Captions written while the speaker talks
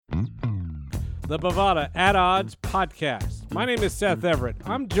the Bovada At Odds podcast. My name is Seth Everett.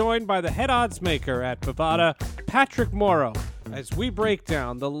 I'm joined by the head odds maker at Bovada, Patrick Morrow, as we break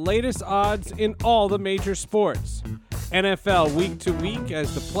down the latest odds in all the major sports. NFL week to week,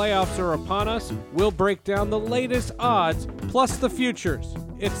 as the playoffs are upon us, we'll break down the latest odds plus the futures.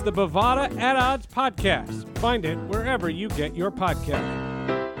 It's the Bovada At Odds podcast. Find it wherever you get your podcast.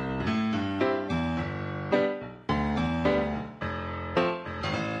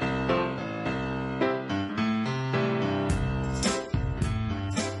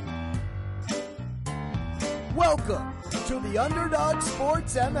 Welcome to the Underdog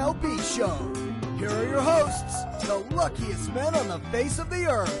Sports MLB Show. Here are your hosts, the luckiest men on the face of the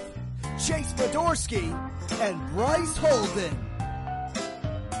earth, Chase Fedorsky and Bryce Holden.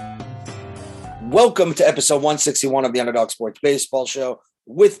 Welcome to episode 161 of the Underdog Sports Baseball Show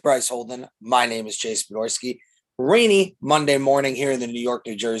with Bryce Holden. My name is Chase Fedorsky. Rainy Monday morning here in the New York,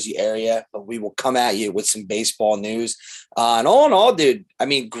 New Jersey area, but we will come at you with some baseball news. And all in all, dude,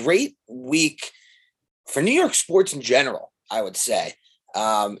 great week for New York sports in general, I would say.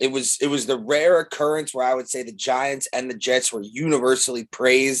 It was the rare occurrence where I would say the Giants and the Jets were universally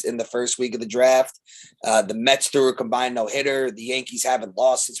praised in the first week of the draft. The Mets threw a combined no-hitter. The Yankees haven't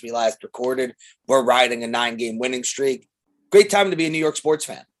lost since we last recorded. We're riding a 9-game winning streak. Great time to be a New York sports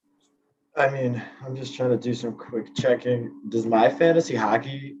fan. I'm just trying to do some quick checking. Does my fantasy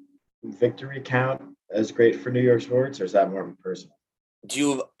hockey victory count as great for New York sports, or is that more of a personal? Do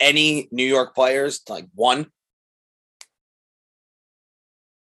you have any New York players, like one?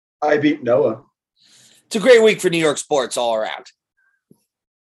 I beat Noah. It's a great week for New York sports all around.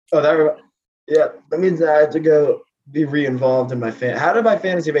 That means I have to go be re-involved in my How did my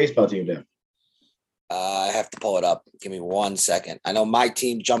fantasy baseball team do? I have to pull it up. Give me 1 second. I know my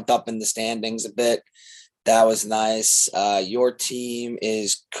team jumped up in the standings a bit. That was nice. Your team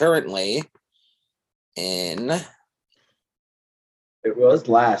is currently in... It was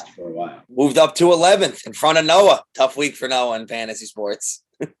last for a while. Moved up to 11th in front of Noah. Tough week for Noah in fantasy sports.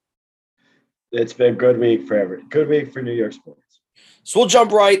 It's been a good week for New York sports. So we'll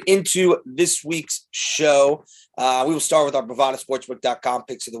jump right into this week's show. We will start with our BovadaSportsbook.com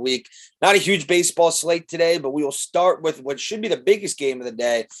picks of the week. Not a huge baseball slate today, but we will start with what should be the biggest game of the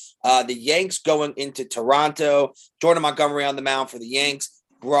day. The Yanks going into Toronto. Jordan Montgomery on the mound for the Yanks.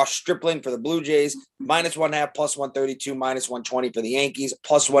 Ross Stripling for the Blue Jays, -1.5, +132, -120 for the Yankees,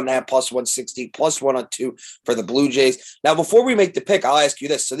 +1.5, +160, +102 for the Blue Jays. Now, before we make the pick, I'll ask you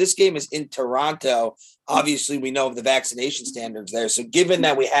this. So this game is in Toronto. Obviously, we know of the vaccination standards there. So given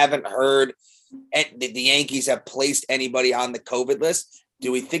that we haven't heard the Yankees have placed anybody on the COVID list,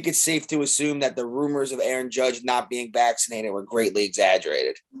 do we think it's safe to assume that the rumors of Aaron Judge not being vaccinated were greatly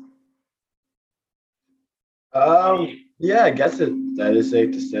exaggerated? Yeah, I guess that is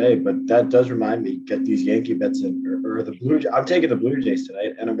safe to say, but that does remind me, get these Yankee bets in, or the Blue Jays. I'm taking the Blue Jays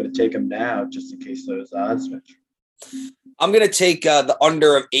tonight, and I'm going to take them now just in case those odds switch. I'm going to take the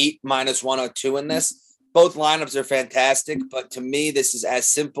under of 8 -102 in this. Both lineups are fantastic, but to me, this is as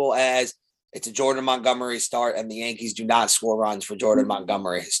simple as it's a Jordan Montgomery start, and the Yankees do not score runs for Jordan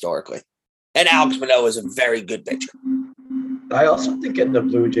Montgomery historically. And Alex Manoah is a very good pitcher. I also think getting the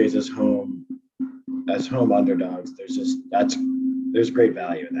Blue Jays as home underdogs, there's great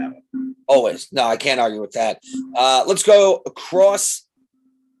value in that one. Always. No, I can't argue with that. Let's go across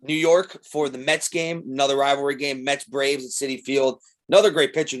New York for the Mets game, another rivalry game, Mets-Braves at Citi Field. Another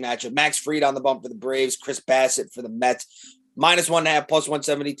great pitching matchup. Max Fried on the bump for the Braves, Chris Bassett for the Mets. -1.5,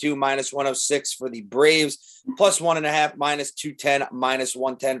 +172, -106 for the Braves, +1.5, -210,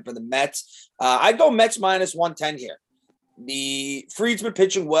 -110 for the Mets. I'd go Mets -110 here. The Fried's been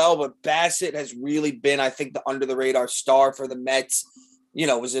pitching well, but Bassett has really been, I think, the under-the-radar star for the Mets.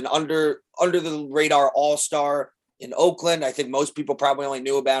 Was an under-the-radar all-star in Oakland. I think most people probably only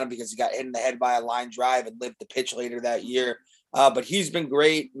knew about him because he got hit in the head by a line drive and lived to pitch later that year. But he's been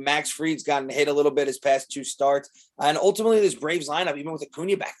great. Max Fried's gotten hit a little bit his past 2 starts. And ultimately, this Braves lineup, even with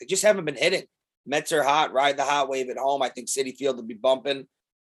Acuna back, they just haven't been hitting. Mets are hot. Ride the hot wave at home. I think Citi Field will be bumping.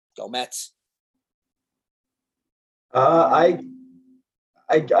 Go Mets. I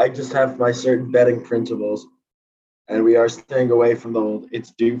just have my certain betting principles, and we are staying away from the old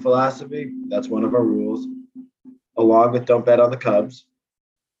 "it's due" philosophy. That's one of our rules, along with don't bet on the Cubs.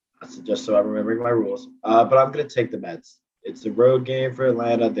 That's just so I'm remembering my rules. But I'm going to take the Mets. It's a road game for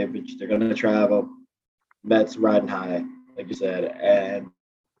Atlanta. They're going to travel. Mets riding high, like you said, and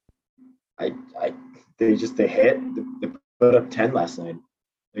they hit. They put up 10 last night.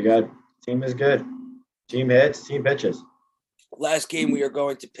 Team is good. Team hits, team pitches. Last game we are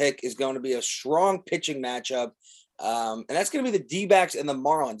going to pick is going to be a strong pitching matchup. And that's going to be the D-backs and the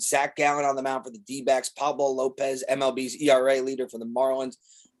Marlins. Zach Gallen on the mound for the D-backs. Pablo Lopez, MLB's ERA leader for the Marlins.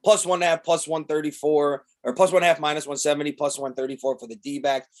 +1.5, +134, or +1.5, -170, +134 for the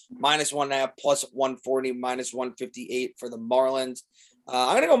D-backs. -1.5, +140, -158 for the Marlins.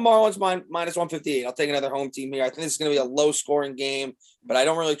 I'm going to go Marlins -158. I'll take another home team here. I think this is going to be a low-scoring game, but I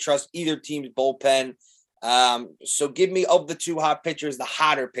don't really trust either team's bullpen. So give me, of the two hot pitchers, the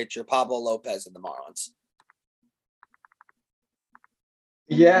hotter pitcher, Pablo Lopez and the Marlins.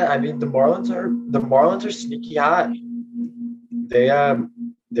 Yeah, I mean the Marlins are sneaky hot.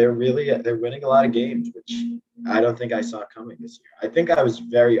 They're winning a lot of games, which I don't think I saw coming this year. I think I was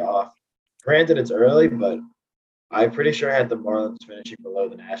very off. Granted, it's early, but I'm pretty sure I had the Marlins finishing below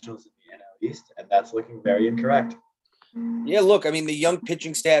the Nationals in the NL East, and that's looking very incorrect. Yeah, look, I mean, the young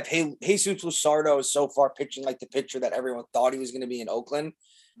pitching staff, Jesus Luzardo is so far pitching like the pitcher that everyone thought he was going to be in Oakland.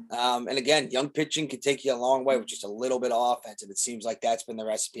 And again, young pitching could take you a long way with just a little bit of offense, and it seems like that's been the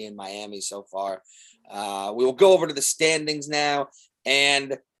recipe in Miami so far. We will go over to the standings now,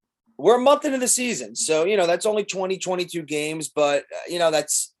 and we're a month into the season. So, that's only 22 games, but,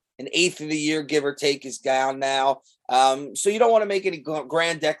 that's an eighth of the year, give or take, is down now. So you don't want to make any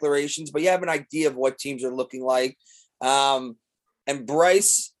grand declarations, but you have an idea of what teams are looking like. And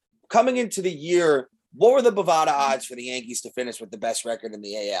Bryce, coming into the year, what were the Bovada odds for the Yankees to finish with the best record in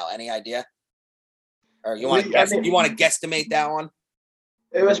the AL? Any idea? Or you want to guesstimate that one?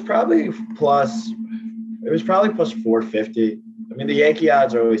 It was probably plus 450. I mean, the Yankee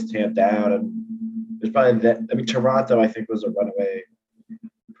odds are always tamped down, and there's probably that. I mean, Toronto, I think, was a runaway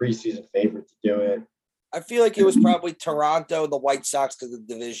preseason favorite to do it. I feel like it was probably Toronto, the White Sox, because of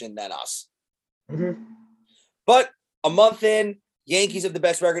the division, than us. Mm-hmm. But a month in, Yankees have the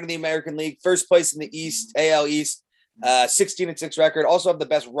best record in the American League, first place in the East, AL East, 16-6 record. Also have the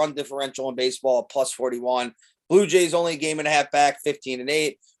best run differential in baseball, +41. Blue Jays only a game and a half back,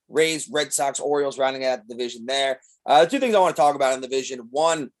 15-8. Rays, Red Sox, Orioles rounding out the division there. Two things I want to talk about in the division.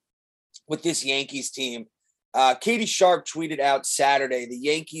 One, with this Yankees team, Katie Sharp tweeted out Saturday, the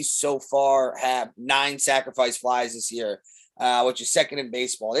Yankees so far have 9 sacrifice flies this year, which is second in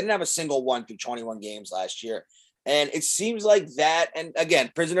baseball. They didn't have a single one through 21 games last year. And it seems like that, and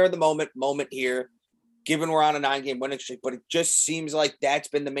again, prisoner of the moment here, given we're on a 9-game winning streak, but it just seems like that's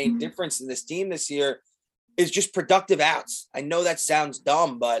been the main difference in this team this year is just productive outs. I know that sounds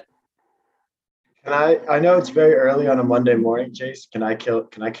dumb, but I know it's very early on a Monday morning, Chase. Can I kill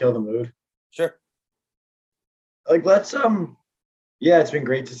the mood? Sure. Like, let's it's been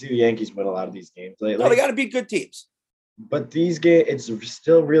great to see the Yankees win a lot of these games lately. No, they got to beat good teams. But these games, it's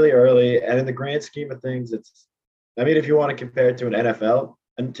still really early, and in the grand scheme of things, if you want to compare it to an NFL,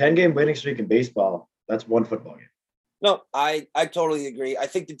 a 10-game winning streak in baseball, that's one football game. No, I totally agree. I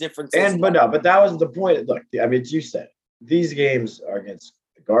think the difference but that was the point. Look, as you said, these games are against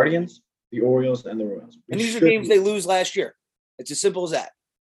the Guardians, the Orioles, and the Royals. And these are games they lose last year. It's as simple as that.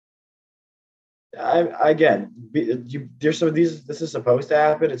 There's some of these. This is supposed to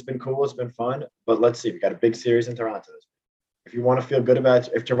happen. It's been cool. It's been fun. But let's see. We got a big series in Toronto. If you want to feel good about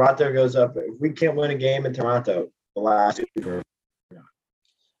it, if Toronto goes up, if we can't win a game in Toronto, the last two.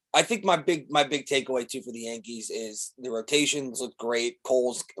 I think my big takeaway too for the Yankees is the rotations look great.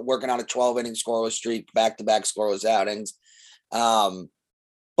 Cole's working on a 12-inning scoreless streak, back-to-back scoreless outings.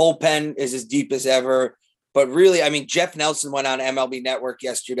 Bullpen is as deep as ever. But really, I mean, Jeff Nelson went on MLB Network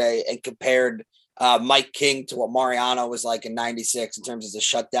yesterday and compared Mike King to what Mariano was like in '96 in terms of the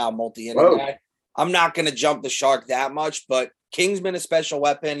shutdown multi-inning guy. I'm not going to jump the shark that much, but King's been a special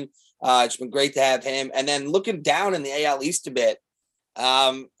weapon. It's been great to have him. And then looking down in the AL East a bit,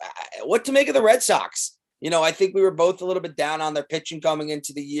 what to make of the Red Sox? I think we were both a little bit down on their pitching coming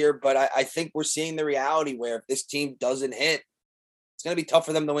into the year, but I think we're seeing the reality where if this team doesn't hit, it's going to be tough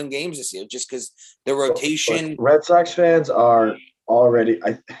for them to win games this year just because the rotation. Red Sox fans are already,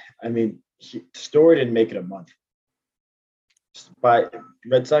 Story didn't make it a month. But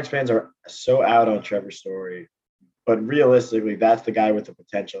Red Sox fans are so out on Trevor Story. But realistically, that's the guy with the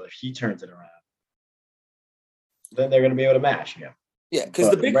potential. If he turns it around, then they're going to be able to match him. Yeah, because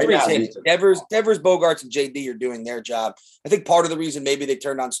the big three hit. Devers, Bogarts, and JD are doing their job. I think part of the reason maybe they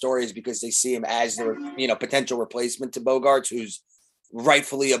turned on Story is because they see him as their potential replacement to Bogarts, who's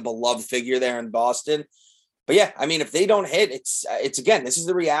rightfully a beloved figure there in Boston. But yeah, I mean, if they don't hit, it's again, this is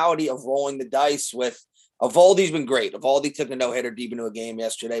the reality of rolling the dice with. Evaldi's been great. Evaldi took a no-hitter deep into a game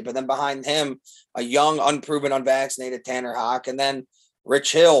yesterday, but then behind him, a young, unproven, unvaccinated Tanner Houck, and then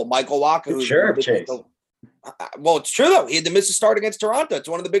Rich Hill, Michael Wacha. Well, it's true, though. He had to miss a start against Toronto. It's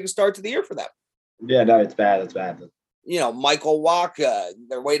one of the biggest starts of the year for them. Yeah, no, it's bad. It's bad. Michael Wacha,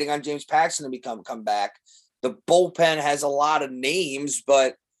 they're waiting on James Paxton to come back. The bullpen has a lot of names,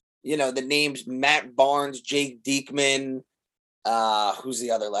 but, the names Matt Barnes, Jake Diekman, who's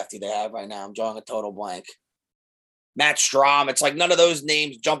the other lefty they have right now? I'm drawing a total blank. Matt Strahm. It's like none of those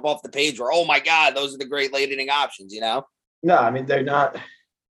names jump off the page where, oh, my God, those are the great late inning options, No, I mean, they're not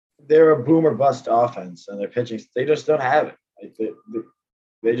 – they're a boom or bust offense, and their pitching – they just don't have it. Like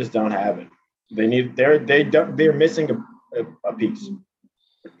they just don't have it. They're missing a piece.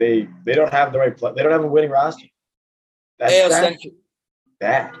 They don't have the right play. They don't have a winning roster. That's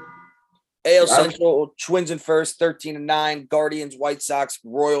bad. AL Central, Twins in first, 13-9. Guardians, White Sox,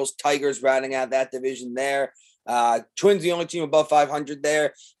 Royals, Tigers rounding out that division there. Twins the only team above 500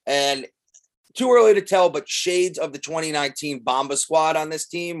 there. And too early to tell, but shades of the 2019 Bomba squad on this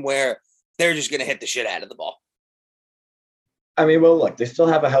team where they're just going to hit the shit out of the ball. I mean, well, look, they still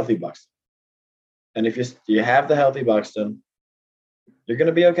have a healthy Buxton. And if you have the healthy Buxton, you're going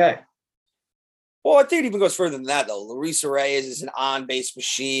to be okay. Well, I think it even goes further than that, though. Luis Reyes is an on-base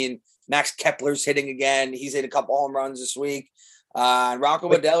machine. Max Kepler's hitting again. He's hit a couple home runs this week. And Rocco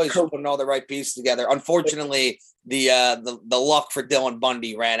Baldelli's putting all the right pieces together. Unfortunately, the luck for Dylan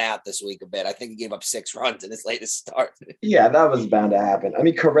Bundy ran out this week a bit. I think he gave up 6 runs in his latest start. Yeah, that was bound to happen. I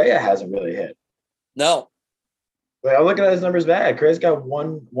mean, Correa hasn't really hit. No. Like, I'm looking at his numbers bad. Correa's got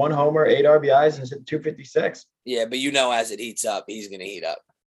one homer, 8 RBIs, and he's hit 256. Yeah, but as it heats up, he's going to heat up.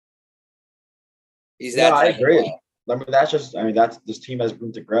 He's I agree. This team has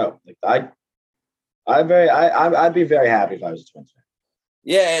room to grow. Like I'd be very happy if I was a Twins fan.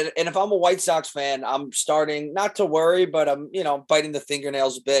 Yeah, and if I'm a White Sox fan, I'm starting not to worry, but I'm biting the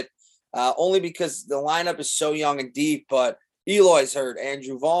fingernails a bit, only because the lineup is so young and deep. But Eloy's hurt,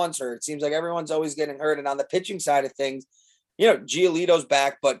 Andrew Vaughn's hurt. It seems like everyone's always getting hurt. And on the pitching side of things, Giolito's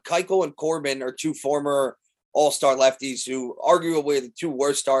back, but Keuchel and Corbin are 2 former all-star lefties who arguably are the 2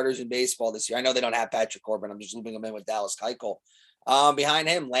 worst starters in baseball this year. I know they don't have Patrick Corbin. I'm just looping them in with Dallas Keuchel. Behind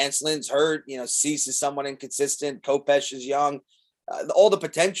him, Lance Lynn's hurt. Cease is somewhat inconsistent. Kopesh is young. All the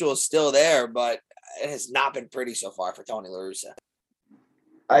potential is still there, but it has not been pretty so far for Tony La Russa.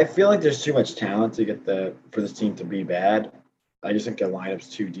 I feel like there's too much talent for this team to be bad. I just think their lineup's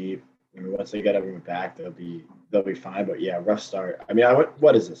too deep. I mean, once they get everyone back, they'll be fine. But yeah, rough start. I mean,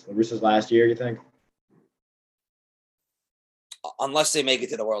 what is this? La Russa's last year, you think? Unless they make it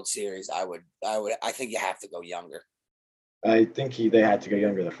to the World Series, I think you have to go younger. I think they had to go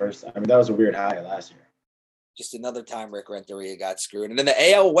younger the first time. I mean, that was a weird high last year. Just another time Rick Renteria got screwed. And then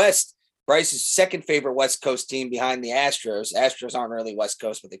the AL West, Bryce's second favorite West Coast team behind the Astros. Astros aren't really West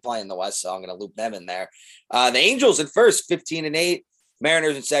Coast, but they play in the West, so I'm going to loop them in there. The Angels in first, 15-8.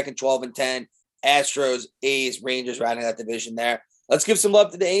 Mariners in second, 12-10. Astros, A's, Rangers rounding that division there. Let's give some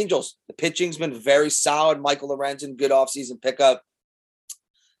love to the Angels. The pitching's been very solid. Michael Lorenzen, good offseason pickup.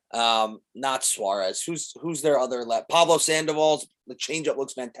 Not Suarez. Who's their other left? Pablo Sandoval's, the changeup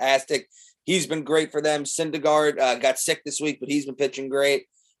looks fantastic. He's been great for them. Syndergaard got sick this week, but he's been pitching great.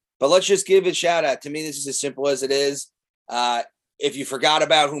 But let's just give a shout out. To me, this is as simple as it is. If you forgot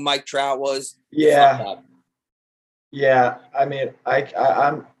about who Mike Trout was, yeah. I mean,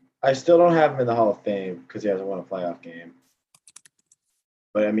 I still don't have him in the Hall of Fame because he hasn't won a playoff game.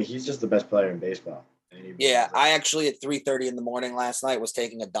 But I mean, he's just the best player in baseball. Yeah, I actually at 3:30 in the morning last night was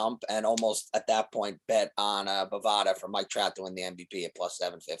taking a dump and almost at that point bet on Bovada for Mike Trout to win the MVP at plus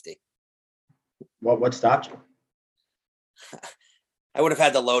 750. What stopped you? I would have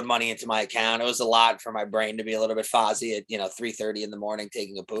had to load money into my account. It was a lot for my brain to be a little bit fuzzy at 3:30 in the morning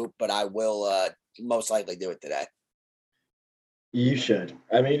taking a poop, but I will most likely do it today. You should.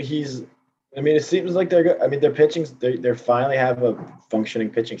 I mean, it seems like they're good. I mean, their pitching, they finally have a functioning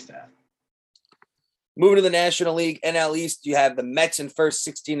pitching staff. Moving to the National League, NL East, you have the Mets in first,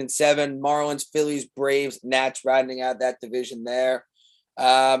 16-7, Marlins, Phillies, Braves, Nats rounding out that division there.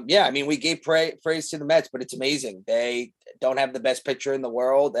 I mean, we gave praise to the Mets, but it's amazing. They don't have the best pitcher in the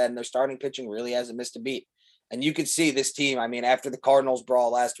world, and their starting pitching really hasn't missed a beat. And you can see this team, I mean, after the Cardinals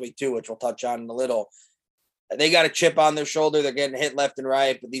brawl last week too, which we'll touch on in a little, they got a chip on their shoulder. They're getting hit left and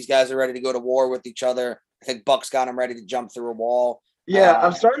right, but these guys are ready to go to war with each other. I think Buck's got them ready to jump through a wall. Yeah,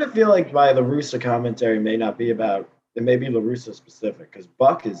 I'm starting to feel like my La Russa commentary may not be about – it may be La Russa specific because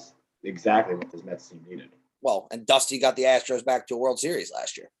Buck is exactly what this Mets team needed. Well, and Dusty got the Astros back to a World Series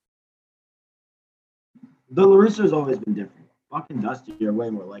last year. The La Russa has always been different. Buck and Dusty are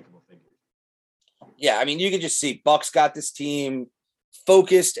way more likable figures. Yeah, I mean, you can just see Buck's got this team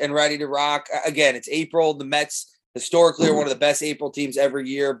focused and ready to rock. Again, it's April. The Mets historically are one of the best April teams every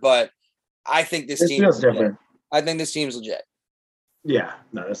year, but I think this team feels different. I think this team's legit. Yeah,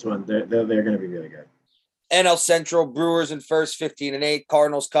 no, this one they're going to be really good. NL Central, Brewers in first, 15-8.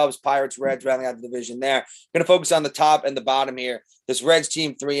 Cardinals, Cubs, Pirates, Reds, rounding out the division there. Going to focus on the top and the bottom here. This Reds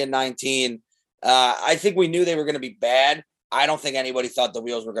team, 3-19. I think we knew they were going to be bad. I don't think anybody thought the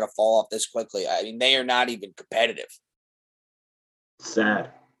wheels were going to fall off this quickly. I mean, they are not even competitive.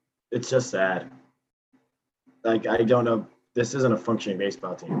 Sad. It's just sad. Like, I don't know. This isn't a functioning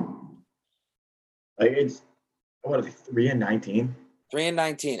baseball team. Like, it's, what are they, 3-19?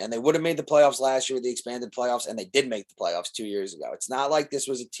 3-19, and they would have made the playoffs last year with the expanded playoffs, and they did make the playoffs 2 years ago. It's not like this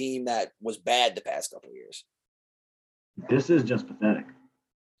was a team that was bad the past couple of years. This is just pathetic.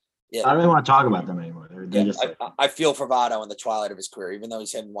 Yeah, I don't even want to talk about them anymore. They're just like, I feel for Votto in the twilight of his career, even though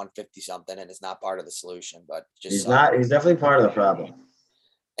he's hitting 150 something and is not part of the solution. But just he's not. He's definitely part of the problem.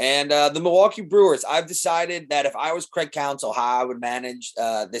 And the Milwaukee Brewers, I've decided that if I was Craig Counsell, how I would manage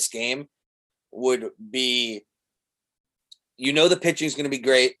this game would be, the pitching is going to be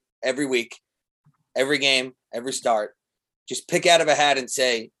great every week, every game, every start. Just pick out of a hat and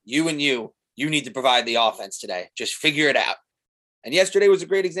say, you need to provide the offense today. Just figure it out. And yesterday was a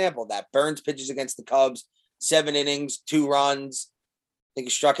great example of that. Burns pitches against the Cubs, 7 innings, 2 runs. I think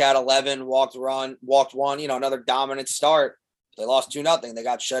he struck out 11, walked 1, another dominant start. They lost 2-0. They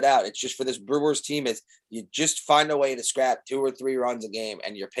got shut out. It's just for this Brewers team is you just find a way to scrap 2 or 3 runs a game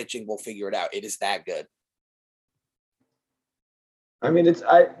and your pitching will figure it out. It is that good. I mean,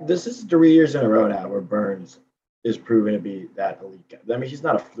 this is 3 years in a row now where Burns is proven to be that elite guy. I mean, he's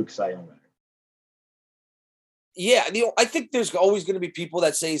not a fluke Cy Young winner. Yeah, I think there's always going to be people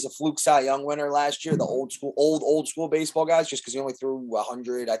that say he's a fluke Cy Young winner last year, the old school baseball guys, just because he only threw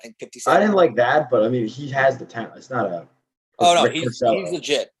 100, I think 57. I didn't like that, but I mean, he has the talent. It's not a. Oh no, he's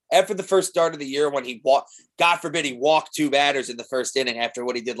legit. After the first start of the year, when he God forbid he walked 2 batters in the first inning after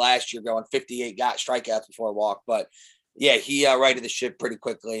what he did last year, going 58 strikeouts before a walk. But yeah, he righted the ship pretty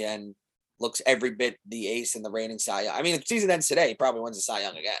quickly and looks every bit the ace in the reigning Cy Young. I mean, if the season ends today, he probably wins the Cy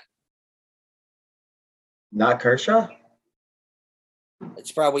Young again. Not Kershaw?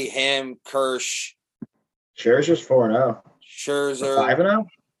 It's probably him, Scherzer's 4-0. Scherzer. 5-0?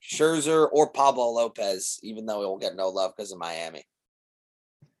 Scherzer or Pablo Lopez, even though he'll get no love because of Miami.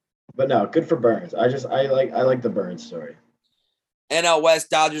 But no, good for Burns. I like the Burns story. NL West,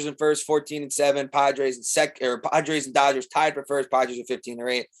 Dodgers in first, 14-7. Padres and Dodgers tied for first. Padres are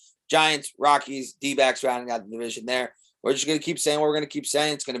 15-8. Giants, Rockies, D-backs rounding out the division there. We're just going to keep saying what we're going to keep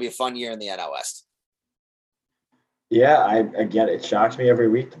saying. It's going to be a fun year in the NL West. Yeah, I get it. It shocks me every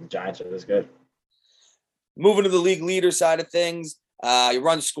week. The Giants are this good. Moving to the league leader side of things, your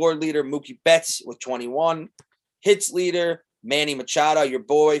run scored leader, Mookie Betts with 21. Hits leader, Manny Machado, your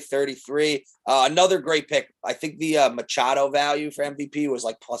boy, 33. Another great pick. I think the Machado value for MVP was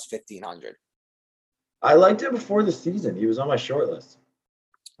like plus 1,500. I liked him before the season. He was on my short list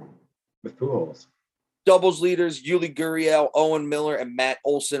with Pujols. Doubles leaders, Yuli Gurriel, Owen Miller, and Matt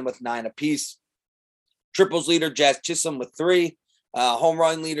Olson with 9 apiece. Triples leader, Jazz Chisholm with 3. Home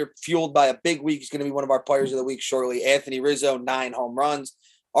run leader, fueled by a big week. He's going to be one of our players of the week shortly. Anthony Rizzo, 9 home runs.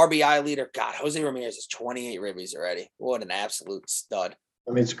 RBI leader, Jose Ramirez is 28 ribbies already. What an absolute stud.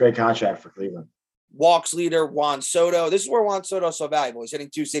 I mean, it's a great contract for Cleveland. Walks leader, Juan Soto. This is where Juan Soto is so valuable. He's hitting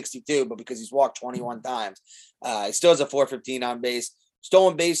 262, but because he's walked 21 times, he still has a 415 on base.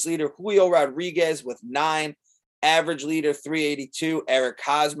 Stolen base leader, Julio Rodriguez with 9. Average leader, 382. Eric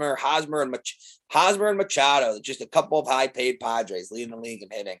Hosmer. Hosmer and Machado, just a couple of high-paid Padres leading the league in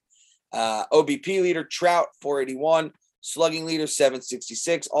hitting. OBP leader, Trout, 481. Slugging leader,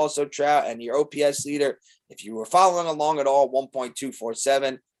 766. Also Trout. And your OPS leader, if you were following along at all,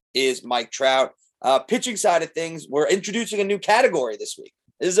 1.247 is Mike Trout. Pitching side of things, we're introducing a new category this week.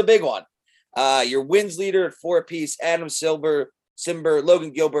 This is a big one. Your wins leader at 4 apiece, Adam Simber,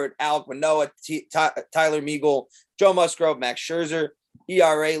 Logan Gilbert, Alec Manoah, Tyler Meagle, Joe Musgrove, Max Scherzer.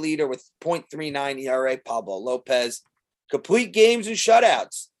 ERA leader with 0.39 ERA, Pablo Lopez. Complete games and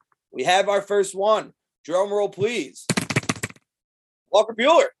shutouts. We have our first one. Drum roll, please. Walker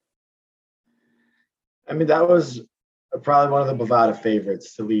Buehler. I mean, that was probably one of the Bovada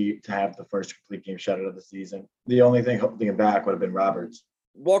favorites to have the first complete game shutout of the season. The only thing holding him back would have been Roberts.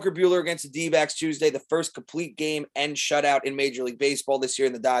 Walker Buehler against the D-backs Tuesday, the first complete game and shutout in Major League Baseball this year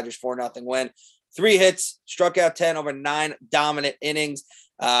in the Dodgers 4-0 win. 3 hits, struck out 10 over 9 dominant innings.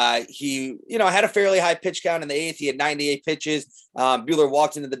 He, had a fairly high pitch count in the 8th. He had 98 pitches. Buehler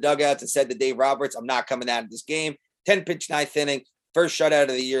walked into the dugout and said to Dave Roberts, "I'm not coming out of this game." 10-pitch 9th inning, first shutout of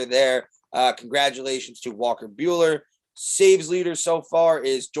the year there. Congratulations to Walker Buehler. Saves leader so far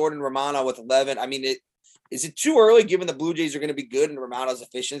is Jordan Romano with 11. I mean, is it too early, given the Blue Jays are going to be good and Romano's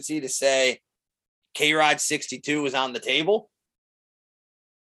efficiency, to say K-Rod 62 is on the table?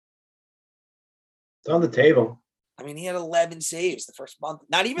 It's on the table. I mean, he had 11 saves the first month,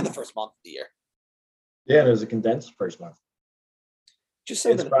 not even the first month of the year. Yeah, it was a condensed first month. Just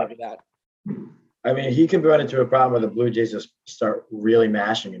something to think about. I mean, he can run into a problem where the Blue Jays just start really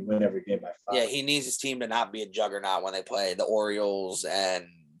mashing and win every game by 5. Yeah, he needs his team to not be a juggernaut when they play the Orioles and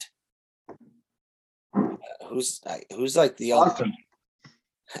who's like the Awesome.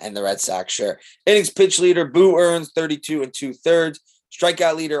 And the Red Sox, sure. Innings pitch leader, Boo earns 32 2/3.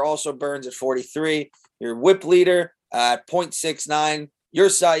 Strikeout leader also Burns at 43. Your whip leader at 0.69. Your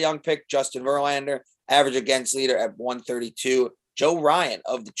Cy Young pick, Justin Verlander. Average against leader at 132. Joe Ryan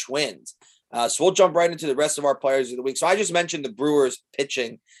of the Twins. So we'll jump right into the rest of our players of the week. So I just mentioned the Brewers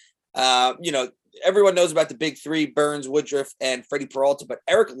pitching. Everyone knows about the big three, Burns, Woodruff, and Freddie Peralta, but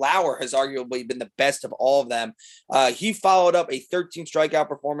Eric Lauer has arguably been the best of all of them. He followed up a 13 strikeout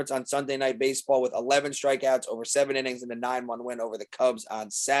performance on Sunday Night Baseball with 11 strikeouts over 7 innings and a 9-1 win over the Cubs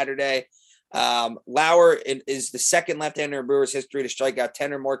on Saturday. Lauer is the second left-hander in Brewers history to strike out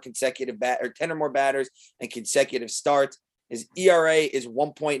 10 or more batters and consecutive starts. His ERA is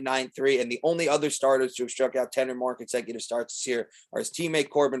 1.93, and the only other starters to have struck out 10 or more consecutive starts this year are his teammate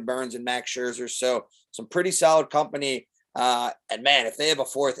Corbin Burns and Max Scherzer. So some pretty solid company. And man, if they have a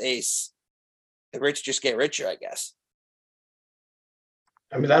fourth ace, the rich just get richer, I guess.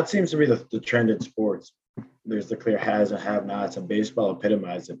 I mean, that seems to be the trend in sports. There's the clear has and have-nots, and baseball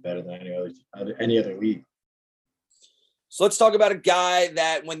epitomizes it better than any other league. So let's talk about a guy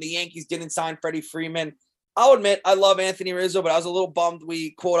that when the Yankees didn't sign Freddie Freeman, I'll admit I love Anthony Rizzo, but I was a little bummed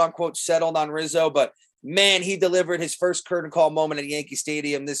we quote-unquote settled on Rizzo. But, man, he delivered his first curtain call moment at Yankee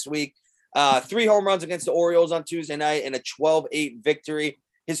Stadium this week. 3 home runs against the Orioles on Tuesday night and a 12-8 victory.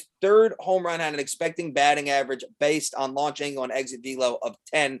 His third home run had an expecting batting average based on launch angle and exit velo of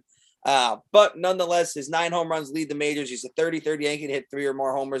 10. But nonetheless, his 9 home runs lead the majors. He's a 30-30 Yankee to hit 3 or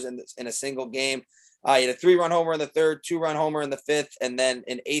more homers in a single game. He had a 3-run homer in the third, 2-run homer in the fifth, and then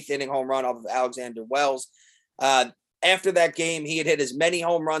an 8th-inning home run off of Alexander Wells. After that game, he had hit as many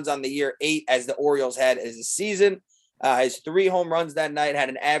home runs on the year 8 as the Orioles had as a season. His 3 home runs that night had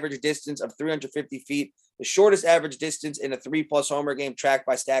an average distance of 350 feet, the shortest average distance in a 3+ homer game tracked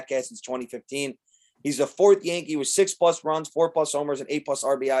by StatCast since 2015. He's the 4th Yankee with 6+ runs, 4+ homers, and 8+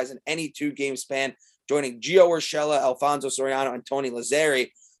 RBIs in any 2-game span, joining Gio Urshela, Alfonso Soriano, and Tony Lazzeri.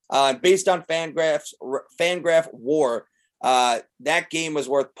 Based on Fangraph WAR, that game was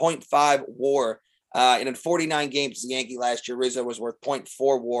worth 0.5 WAR. And in 49 games, the Yankee last year, Rizzo was worth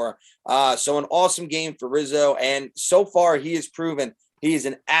 0.4 WAR. So an awesome game for Rizzo. And so far, he has proven he is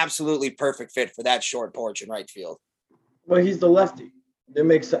an absolutely perfect fit for that short porch in right field. Well, he's the lefty.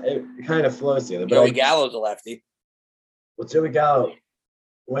 It kind of flows together. Joey Gallo's a lefty. Well, Joey Gallo,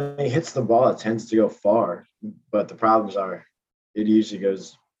 when he hits the ball, it tends to go far. But the problems are it usually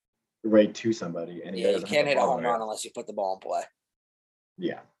goes right to somebody. And you can't hit a home run unless you put the ball in play.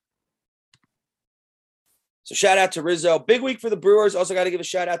 Yeah. So shout out to Rizzo. Big week for the Brewers. Also got to give a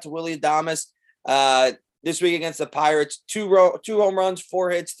shout out to Willy Adames. This week against the Pirates, 2 home runs,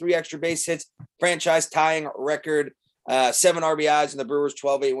 4 hits, 3 extra base hits, franchise tying record, 7 RBIs in the Brewers'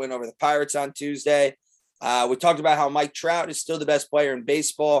 12-8 win over the Pirates on Tuesday. We talked about how Mike Trout is still the best player in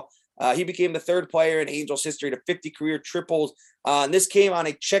baseball. He became the 3rd player in Angels history to 50 career triples. And this came on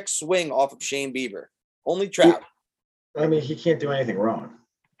a check swing off of Shane Bieber. Only Trout. I mean, he can't do anything wrong.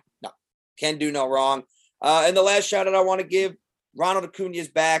 No, can do no wrong. And the last shout out I want to give, Ronald Acuna is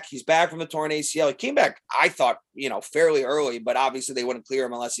back. He's back from the torn ACL. He came back, I thought, fairly early, but obviously they wouldn't clear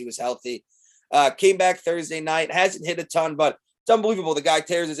him unless he was healthy. Came back Thursday night, hasn't hit a ton, but it's unbelievable. The guy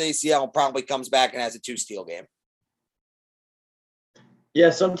tears his ACL and probably comes back and has a 2-steal game.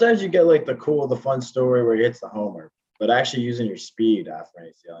 Yeah, sometimes you get like the fun story where he hits the homer, but actually using your speed after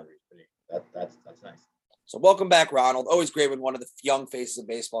an ACL injury, that's nice. So welcome back, Ronald. Always great when one of the young faces of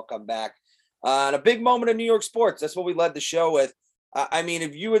baseball come back. And a big moment in New York sports. That's what we led the show with. I mean,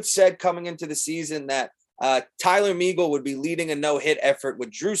 if you had said coming into the season that Tyler Meagle would be leading a no-hit effort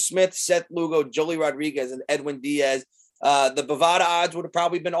with Drew Smith, Seth Lugo, Jolie Rodriguez, and Edwin Diaz, the Bovada odds would have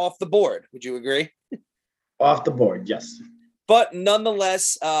probably been off the board. Would you agree? Off the board, yes. But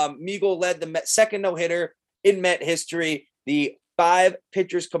nonetheless, Meagle led the second no-hitter in Met history. The 5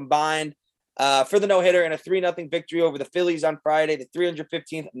 pitchers combined for the no-hitter in a 3-0 victory over the Phillies on Friday, the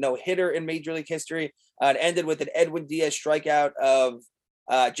 315th no-hitter in Major League history. It ended with an Edwin Diaz strikeout of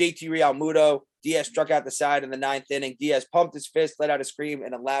JT Realmuto. Diaz struck out the side in the 9th inning. Diaz pumped his fist, let out a scream,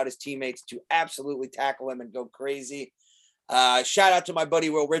 and allowed his teammates to absolutely tackle him and go crazy. Shout out to my buddy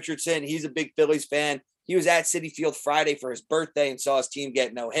Will Richardson. He's a big Phillies fan. He was at Citi Field Friday for his birthday and saw his team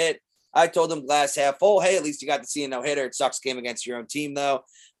get no hit. I told him glass half full. Hey, at least you got to see a no-hitter. It sucks game against your own team, though.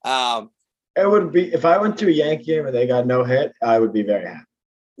 It would be if I went to a Yankee game and they got no hit, I would be very happy.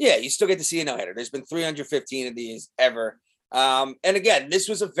 Yeah, you still get to see a no-hitter. There's been 315 of these ever. And again, this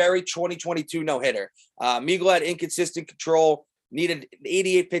was a very 2022 no-hitter. Miguel had inconsistent control, needed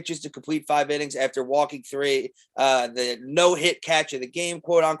 88 pitches to complete 5 innings after walking 3. The no-hit catch of the game,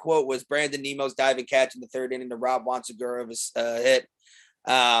 quote unquote, was Brandon Nemo's diving catch in the 3rd inning to rob Juan Segura of his hit.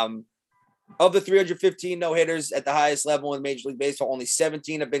 Of the 315 no-hitters at the highest level in Major League Baseball, only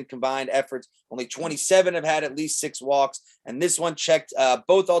 17 have been combined efforts. Only 27 have had at least 6 walks. And this one checked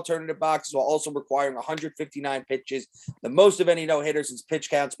both alternative boxes while also requiring 159 pitches, the most of any no-hitter since pitch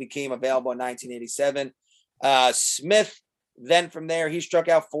counts became available in 1987. Smith, then from there, he struck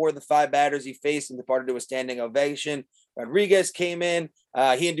out 4 of the 5 batters he faced and departed to a standing ovation. Rodriguez came in.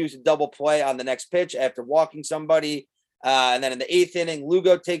 He induced a double play on the next pitch after walking somebody. And then in the 8th inning,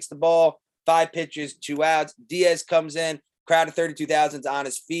 Lugo takes the ball. 5 pitches, 2 outs. Diaz comes in. Crowd of 32,000's on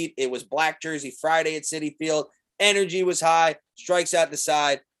his feet. It was Black Jersey Friday at Citi Field. Energy was high. Strikes out the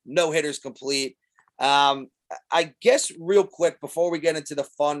side. No hitters complete. I guess real quick before we get into the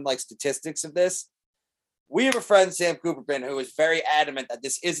fun statistics of this, we have a friend, Sam Cooperpin, who is very adamant that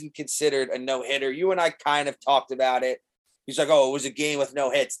this isn't considered a no-hitter. You and I kind of talked about it. He's like, oh, it was a game with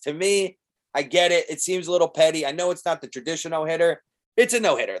no hits. To me, I get it. It seems a little petty. I know it's not the traditional hitter. It's a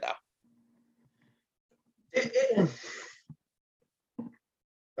no-hitter, though.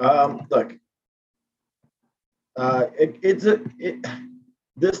 Look,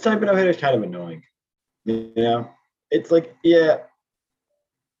 this type of no hitter is kind of annoying. You know, it's like, yeah,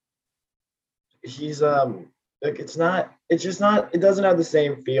 he's it's just not. It doesn't have the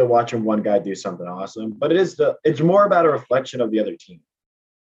same feel watching one guy do something awesome, but it's more about a reflection of the other team.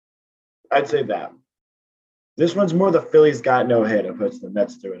 I'd say that this one's more the Phillies got no hit opposed to the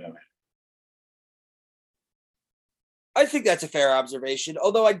Mets doing no hit. I think that's a fair observation.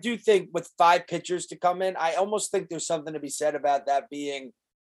 Although I do think with 5 pitchers to come in, I almost think there's something to be said about that being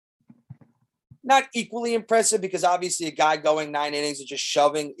not equally impressive, because obviously a guy going 9 innings and just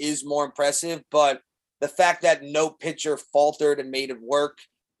shoving is more impressive. But the fact that no pitcher faltered and made it work,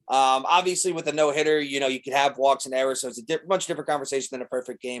 obviously with a no-hitter, you could have walks and errors. So it's a much different conversation than a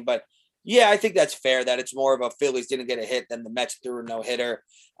perfect game. But yeah, I think that's fair that it's more of a Phillies didn't get a hit than the Mets threw a no-hitter.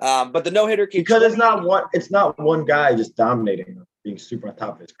 But the no-hitter came because it's not one guy just dominating, being super on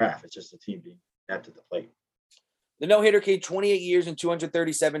top of his craft. It's just a team being apt to the plate. The no-hitter came 28 years and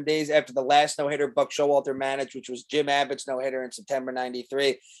 237 days after the last no-hitter Buck Showalter managed, which was Jim Abbott's no-hitter in September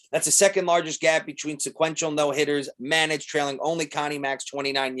 93. That's the second largest gap between sequential no-hitters managed, trailing only Connie Mack's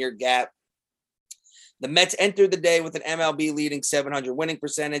 29-year gap. The Mets entered the day with an MLB leading 700 winning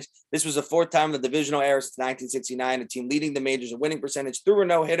percentage. This was the 4th time in the divisional era since 1969, a team leading the majors in winning percentage through a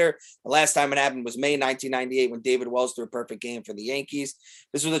no-hitter. The last time it happened was May 1998 when David Wells threw a perfect game for the Yankees.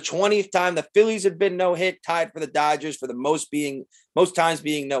 This was the 20th time the Phillies had been no-hit, tied for the Dodgers for the most times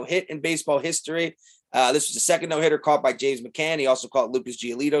being no-hit in baseball history. This was the second no-hitter caught by James McCann. He also caught Lucas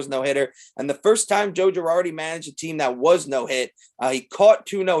Giolito's no-hitter. And the first time Joe Girardi managed a team that was no-hit. He caught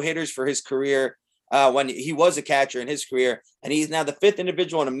 2 no-hitters for his career. When he was a catcher in his career, and he's now the 5th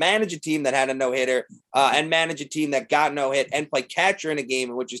individual to manage a team that had a no-hitter and manage a team that got no-hit and play catcher in a game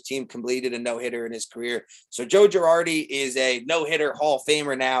in which his team completed a no-hitter in his career. So Joe Girardi is a no-hitter Hall of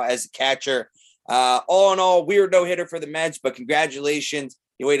Famer now as a catcher. All in all, weird no-hitter for the Mets, but congratulations.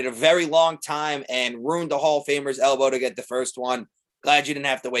 You waited a very long time and ruined the Hall of Famer's elbow to get the first one. Glad you didn't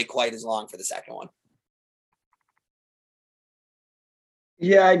have to wait quite as long for the second one.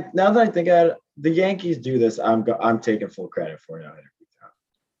 Yeah, now that I think about it, the Yankees do this. I'm taking full credit for it.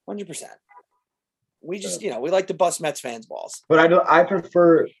 100%. We just, we like to bust Mets fans' balls. But I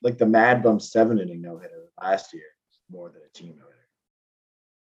prefer the Mad Bum 7-inning no-hitter last year more than a team no-hitter.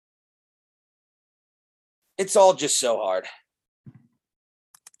 It's all just so hard.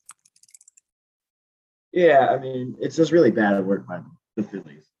 Yeah, I mean, it's just really bad work by the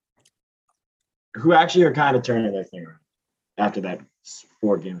Phillies, who actually are kind of turning their thing around after that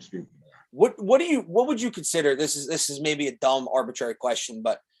 4-game sweep. What would you consider? This is maybe a dumb arbitrary question,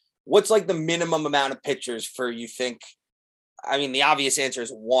 but what's the minimum amount of pitchers for you think? I mean, the obvious answer is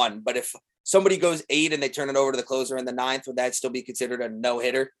 1, but if somebody goes 8 and they turn it over to the closer in the 9th, would that still be considered a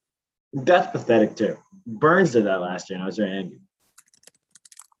no-hitter? That's pathetic too. Burns did that last year, and I was very angry.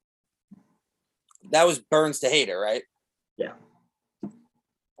 That was Burns to Hader, right? Yeah. All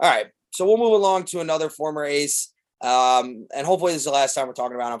right, so we'll move along to another former ace. And hopefully this is the last time we're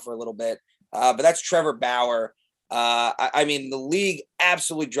talking about him for a little bit. But that's Trevor Bauer. I mean, the league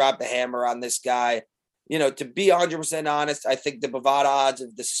absolutely dropped the hammer on this guy. To be 100% honest, I think the Bovada odds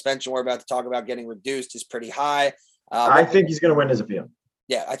of the suspension we're about to talk about getting reduced is pretty high. I think he's going to win his appeal.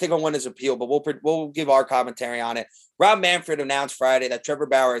 Yeah, I think I'll win his appeal, but we'll give our commentary on it. Rob Manfred announced Friday that Trevor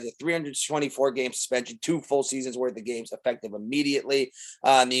Bauer has a 324-game suspension, 2 full seasons worth of games effective immediately.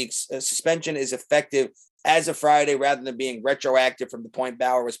 The suspension is effective as of Friday rather than being retroactive from the point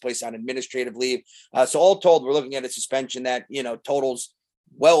Bauer was placed on administrative leave. So all told, we're looking at a suspension that, totals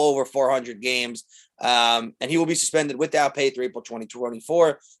well over 400 games. And he will be suspended without pay through April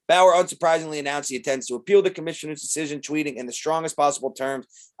 2024. Bauer unsurprisingly announced he intends to appeal the commissioner's decision, tweeting in the strongest possible terms,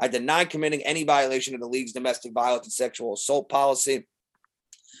 "I deny committing any violation of the league's domestic violence and sexual assault policy.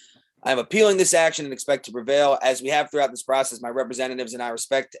 I am appealing this action and expect to prevail. As we have throughout this process, my representatives and I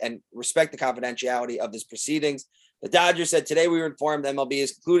respect the confidentiality of this proceedings." The Dodgers said today we were informed MLB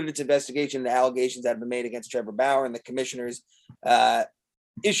has concluded its investigation into allegations that have been made against Trevor Bauer, and the commissioners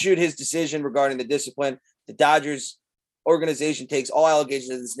issued his decision regarding the discipline. The Dodgers organization takes all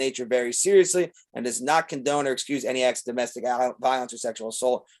allegations of this nature very seriously and does not condone or excuse any acts of domestic violence or sexual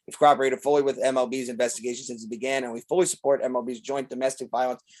assault. We've cooperated fully with MLB's investigation since it began, and we fully support MLB's joint domestic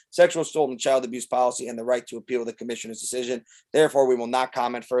violence, sexual assault, and child abuse policy and the right to appeal the commissioner's decision. Therefore, we will not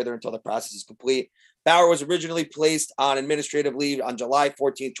comment further until the process is complete. Bauer was originally placed on administrative leave on July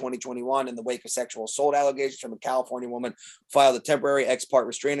 14, 2021, in the wake of sexual assault allegations from a California woman who filed a temporary ex parte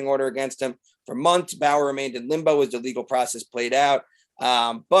restraining order against him. For months, Bauer remained in limbo as the legal process played out.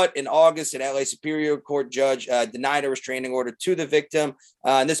 But in August, an LA Superior Court judge denied a restraining order to the victim.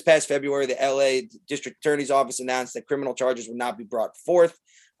 And this past February, the LA District Attorney's Office announced that criminal charges would not be brought forth.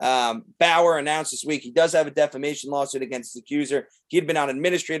 Bauer announced this week he does have a defamation lawsuit against his accuser. He had been on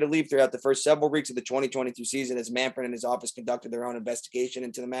administrative leave throughout the first several weeks of the 2022 season as Manfred and his office conducted their own investigation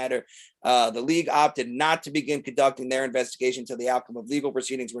into the matter. The league opted not to begin conducting their investigation until the outcome of legal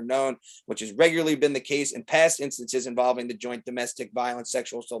proceedings were known, which has regularly been the case in past instances involving the joint domestic violence,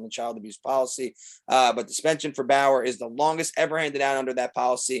 sexual assault, and child abuse policy. But suspension for Bauer is the longest ever handed down under that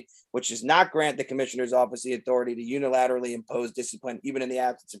policy, which does not grant the commissioner's office the authority to unilaterally impose discipline, even in the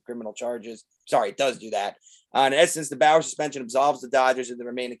absence of criminal charges. Sorry, it does do that. In essence, the Bauer suspension absolves the Dodgers of the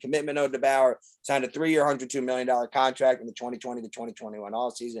remaining commitment owed to Bauer, signed a 3-year, $102 million contract in the 2020 to 2021 all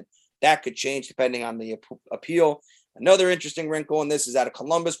season. That could change depending on the appeal. Another interesting wrinkle in this is that a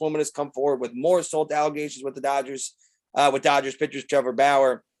Columbus woman has come forward with more assault allegations with the Dodgers, with Dodgers pitcher Trevor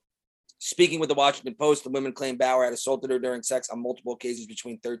Bauer. Speaking with the Washington Post, the woman claimed Bauer had assaulted her during sex on multiple occasions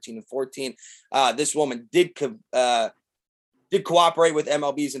between 13 and 14. This woman did cooperate with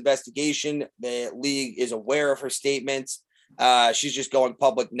MLB's investigation. The league is aware of her statements. She's just going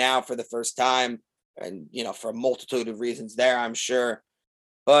public now for the first time, and for a multitude of reasons there, I'm sure.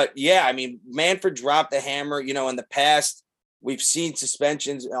 But yeah, I mean, Manfred dropped the hammer. In the past, we've seen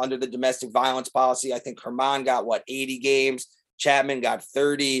suspensions under the domestic violence policy. I think Herman got 80 games. Chapman got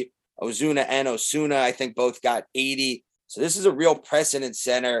 30. Ozuna and Osuna, I think, both got 80. So this is a real precedent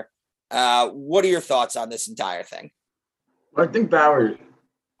center. What are your thoughts on this entire thing? Well, I think Bauer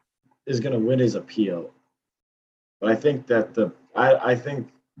is going to win his appeal, but I think that I think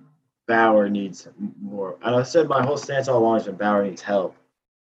Bauer needs more. And I said my whole stance all along has been Bauer needs help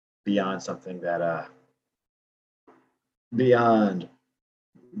beyond something that beyond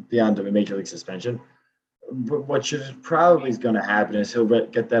the major league suspension. But what should probably is going to happen is he'll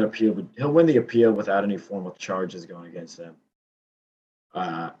get that appeal, but he'll win the appeal without any formal charges going against him.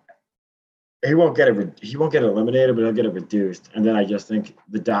 He won't get it. He won't get it eliminated, but he'll get it reduced. And then I just think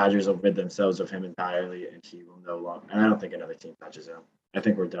the Dodgers will rid themselves of him entirely, and he will no longer. And I don't think another team touches him. I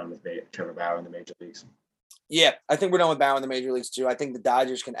think we're done with Trevor Bauer in the major leagues. Yeah, I think we're done with Bauer in the major leagues too. I think the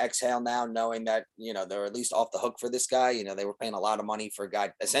Dodgers can exhale now, knowing that they're at least off the hook for this guy. They were paying a lot of money for a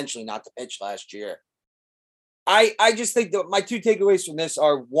guy essentially not to pitch last year. I just think that my two takeaways from this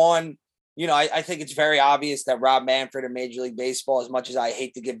are, one, I think it's very obvious that Rob Manfred in Major League Baseball, as much as I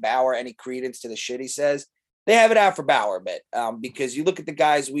hate to give Bauer any credence to the shit he says, they have it out for Bauer a bit. Because you look at the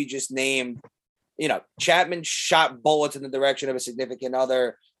guys we just named, Chapman shot bullets in the direction of a significant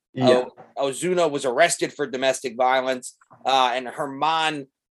other. Yeah. Ozuna was arrested for domestic violence. And Herman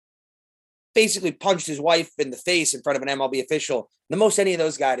basically punched his wife in the face in front of an MLB official. The most any of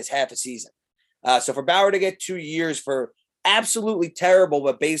those guys is half a season. So for Bauer to get 2 years for absolutely terrible,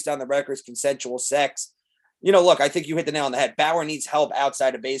 but based on the records, consensual sex, look, I think you hit the nail on the head. Bauer needs help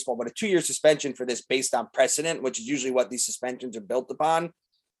outside of baseball, but a 2-year suspension for this based on precedent, which is usually what these suspensions are built upon,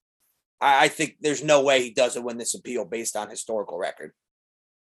 I think there's no way he doesn't win this appeal based on historical record.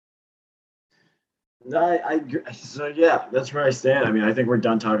 So yeah, that's where I stand. I mean, I think we're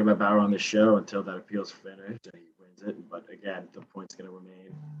done talking about Bauer on the show until that appeal's finished and he wins it. But again, the point's going to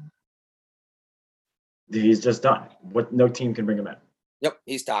remain. He's just done. No team can bring him in. Yep,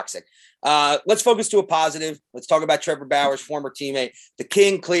 he's toxic. Let's focus to a positive. Let's talk about Trevor Bauer's former teammate, the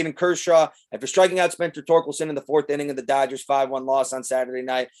King, Clayton Kershaw. After striking out Spencer Torkelson in the fourth inning of the Dodgers' 5-1 loss on Saturday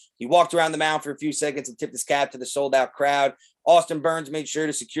night, he walked around the mound for a few seconds and tipped his cap to the sold-out crowd. Austin Burns made sure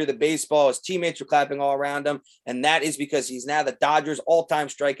to secure the baseball. His teammates were clapping all around him, and that is because he's now the Dodgers' all-time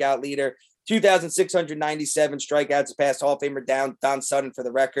strikeout leader. 2,697 strikeouts, surpassed Hall of Famer Don Sutton for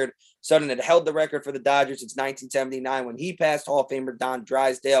the record. Sutton had held the record for the Dodgers since 1979 when he passed Hall of Famer Don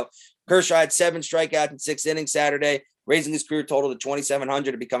Drysdale. Kershaw had 7 strikeouts in 6 innings Saturday, raising his career total to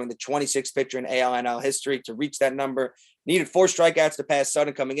 2,700 and becoming the 26th pitcher in AL/NL history to reach that number. Needed 4 strikeouts to pass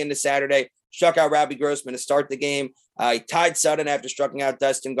Sutton coming into Saturday. Struck out Robbie Grossman to start the game. He tied Sutton after striking out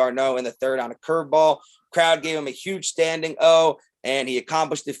Dustin Garneau in the third on a curveball. Crowd gave him a huge standing O, and he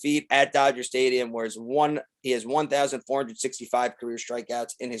accomplished the feat at Dodger Stadium, where he has 1,465 career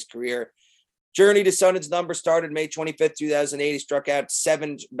strikeouts in his career. Journey to Sutton's number started May 25th, 2008. He struck out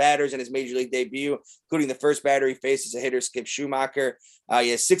 7 batters in his major league debut, including the first batter he faced as a hitter, Skip Schumacher.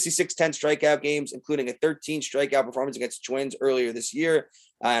 He has 66 10 strikeout games, including a 13 strikeout performance against the Twins earlier this year.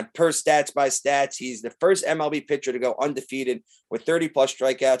 Per Stats by Stats, he's the first MLB pitcher to go undefeated with 30-plus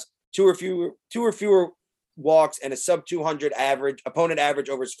strikeouts, two or fewer walks, and a sub-200 opponent average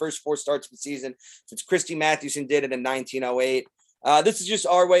over his first 4 starts of the season since Christy Mathewson did it in 1908. This is just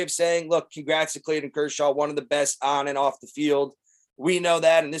our way of saying, look, congrats to Clayton Kershaw, one of the best on and off the field. We know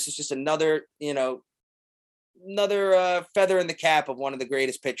that, and this is just another feather in the cap of one of the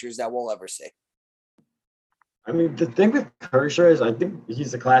greatest pitchers that we'll ever see. I mean, the thing with Kershaw is I think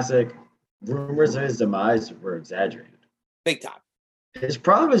he's a classic. Rumors of his demise were exaggerated. Big time. His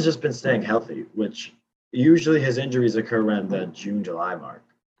problem has just been staying healthy, which usually his injuries occur around the June, July mark.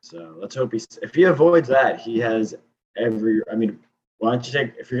 So let's hope if he avoids that, he has why don't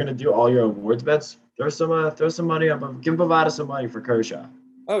you if you're going to do all your awards bets, throw some money up, give Bovada some money for Kershaw.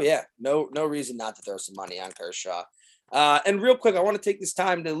 Oh yeah. No reason not to throw some money on Kershaw. And real quick, I want to take this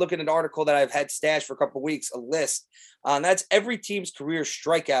time to look at an article that I've had stashed for a couple of weeks, a list. That's every team's career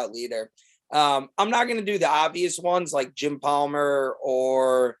strikeout leader. I'm not going to do the obvious ones like Jim Palmer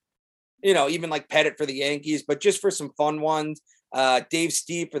or, even like Pettit for the Yankees, but just for some fun ones, Dave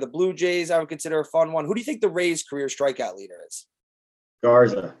Steve for the Blue Jays, I would consider a fun one. Who do you think the Rays' career strikeout leader is?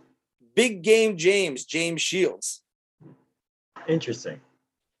 Garza. Big Game James Shields. Interesting.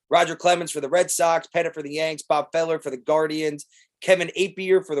 Roger Clemens for the Red Sox, Pettit for the Yanks, Bob Feller for the Guardians, Kevin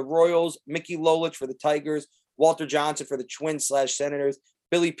Apier for the Royals, Mickey Lolich for the Tigers, Walter Johnson for the Twins/Senators,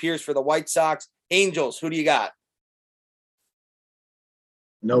 Billy Pierce for the White Sox. Angels, who do you got?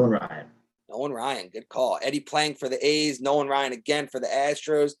 Nolan Ryan. Nolan Ryan, good call. Eddie Plank for the A's, Nolan Ryan again for the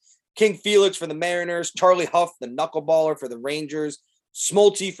Astros, King Felix for the Mariners, Charlie Huff, the knuckleballer for the Rangers,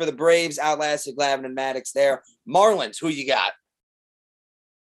 Smoltz for the Braves, outlasted Glavine and Maddox there. Marlins, who you got?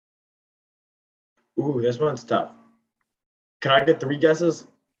 Ooh, this one's tough. Can I get 3 guesses?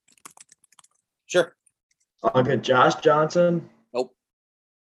 Sure. I'll get Josh Johnson. Nope.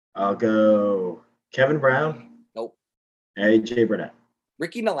 I'll go Kevin Brown. Nope. AJ Burnett.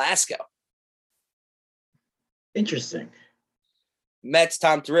 Ricky Nolasco. Interesting. Mets,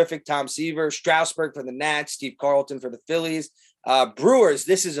 Tom Terrific, Tom Seaver, Strasburg for the Nats, Steve Carlton for the Phillies. Brewers,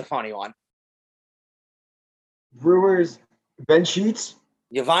 this is a funny one. Brewers, Ben Sheets.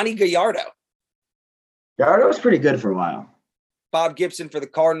 Yovani Gallardo. Gallardo was pretty good for a while. Bob Gibson for the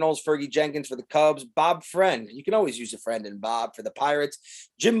Cardinals, Fergie Jenkins for the Cubs, Bob Friend. You can always use a friend in Bob for the Pirates.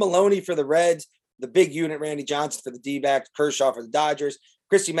 Jim Maloney for the Reds, the big unit, Randy Johnson for the D-backs, Kershaw for the Dodgers,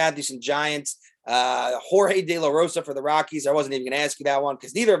 Christy Mathewson, Giants, Jorge De La Rosa for the Rockies. I wasn't even going to ask you that one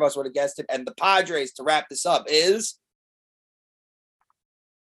because neither of us would have guessed it. And the Padres, to wrap this up, is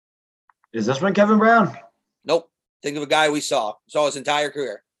this one Kevin Brown? Nope. Think of a guy we saw his entire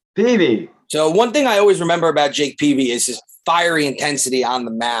career. Peavy. So one thing I always remember about Jake Peavy is his fiery intensity on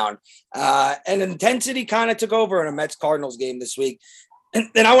the mound. And intensity kind of took over in a Mets-Cardinals game this week.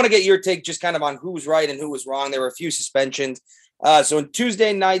 And I want to get your take just kind of on who was right and who was wrong. There were a few suspensions. So in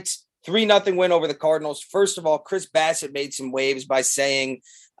Tuesday night's 3-0 win over the Cardinals, first of all, Chris Bassett made some waves by saying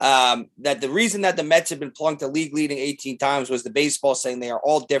that the reason that the Mets have been plunked a league-leading 18 times was the baseball saying they are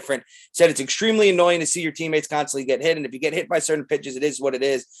all different. Said it's extremely annoying to see your teammates constantly get hit, and if you get hit by certain pitches, it is what it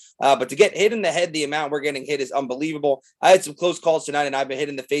is. But to get hit in the head, the amount we're getting hit is unbelievable. I had some close calls tonight, and I've been hit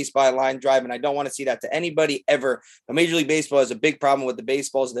in the face by a line drive, and I don't want to see that to anybody ever. But Major League Baseball has a big problem with the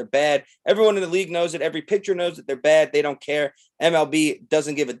baseballs. They're bad. Everyone in the league knows it. Every pitcher knows that they're bad. They don't care. MLB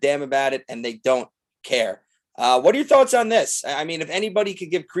doesn't give a damn about it, and they don't care. What are your thoughts on this? I mean, if anybody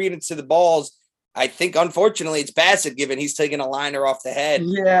could give credence to the balls, I think, unfortunately, it's Bassett, given he's taking a liner off the head.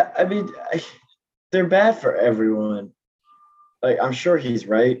 Yeah, I mean, they're bad for everyone. like I'm sure he's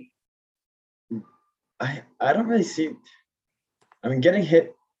right. I don't really see. I mean, getting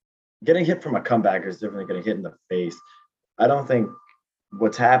hit from a comebacker is different than getting hit in the face. I don't think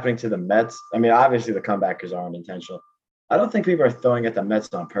what's happening to the Mets. I mean, obviously the comebackers aren't intentional. I don't think people are throwing at the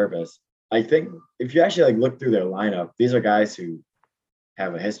Mets on purpose. I think if you actually look through their lineup, these are guys who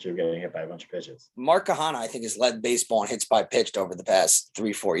have a history of getting hit by a bunch of pitches. Mark Kahana, I think, has led baseball in hits by pitch over the past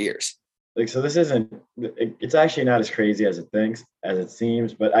 3-4 years. So this isn't. It's actually not as crazy as it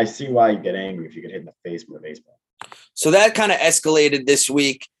seems. But I see why you get angry if you get hit in the face with a baseball. So that kind of escalated this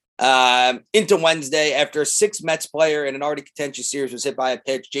week into Wednesday after a 6 Mets player in an already contentious series was hit by a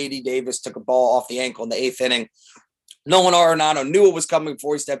pitch. J.D. Davis took a ball off the ankle in the 8th inning. Nolan Arenado knew it was coming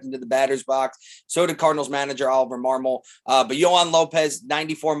before he stepped into the batter's box. So did Cardinals manager Oliver Marmol. But Yohan Lopez,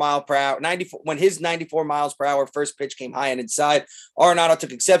 94 miles per hour first pitch came high and inside. Arenado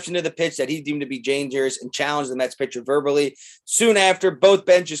took exception to the pitch that he deemed to be dangerous and challenged the Mets pitcher verbally. Soon after, both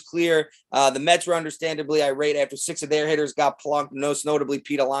benches clear. The Mets were understandably irate after 6 of their hitters got plunked, most notably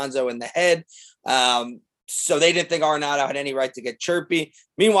Pete Alonso in the head. So they didn't think Arenado had any right to get chirpy.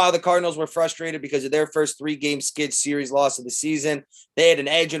 Meanwhile, the Cardinals were frustrated because of their first 3-game skid series loss of the season. They had an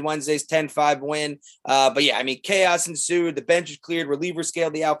edge in Wednesday's 10-5 win. But yeah, I mean, chaos ensued. The bench was cleared. Relievers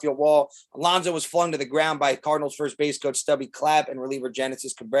scaled the outfield wall. Alonso was flung to the ground by Cardinals first base coach Stubby Clapp and reliever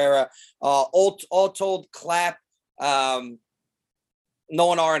Genesis Cabrera. All told, Clapp, Nolan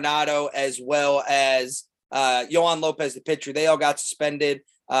Arenado, as well as Yohan Lopez, the pitcher, they all got suspended.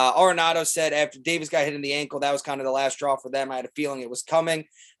 Arenado said after Davis got hit in the ankle, that was kind of the last straw for them. I had a feeling it was coming.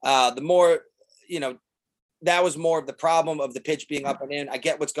 That was more of the problem of the pitch being up and in. I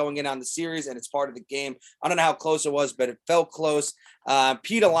get what's going in on the series, and it's part of the game. I don't know how close it was, but it felt close.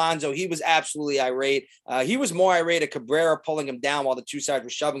 Pete Alonso, he was absolutely irate. He was more irate at Cabrera pulling him down while the two sides were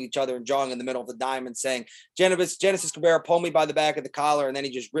shoving each other and jawing in the middle of the diamond, saying, Genesis Cabrera pulled me by the back of the collar, and then he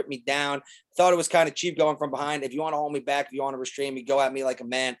just ripped me down. Thought it was kind of cheap going from behind. If you want to hold me back, if you want to restrain me, go at me like a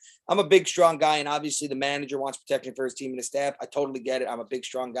man. I'm a big, strong guy, and obviously the manager wants protection for his team and his staff. I totally get it. I'm a big,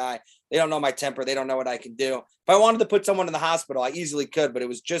 strong guy. They don't know my temper. They don't know what I can do. If I wanted to put someone in the hospital, I easily could, but I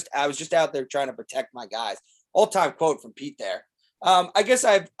was just out there trying to protect my guys. All-time quote from Pete there. I guess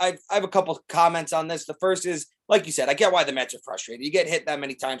I have a couple of comments on this. The first is, like you said, I get why the Mets are frustrated. You get hit that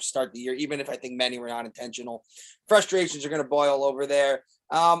many times to start the year, even if I think many were not intentional. Frustrations are going to boil over there.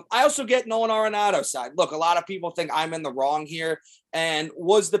 I also get Nolan Arenado's side. Look, a lot of people think I'm in the wrong here. And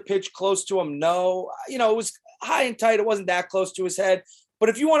was the pitch close to him? No. It was high and tight. It wasn't that close to his head. But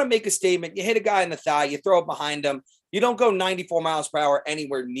if you want to make a statement, you hit a guy in the thigh, you throw it behind him. You don't go 94 miles per hour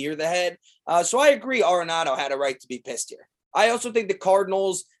anywhere near the head. So I agree Arenado had a right to be pissed here. I also think the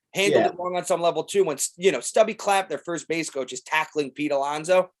Cardinals handled it wrong on some level too. When, Stubby Clapp, their first base coach, is tackling Pete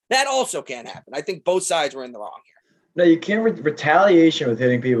Alonso. That also can't happen. I think both sides were in the wrong here. No, you can't. Retaliation with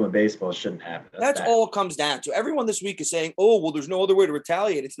hitting people in baseball shouldn't happen. That's all it comes down to. Everyone this week is saying, there's no other way to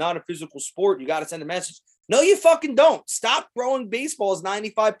retaliate. It's not a physical sport. You got to send a message. No, you fucking don't. Stop throwing baseballs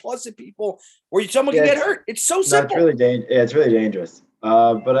 95 plus at people where someone can get hurt. It's so simple. It's really dangerous.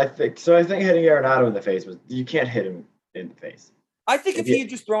 But I think hitting Arenado in the face you can't hit him in the face. I think if he had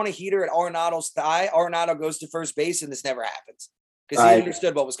just thrown a heater at Arenado's thigh, Arenado goes to first base and this never happens because he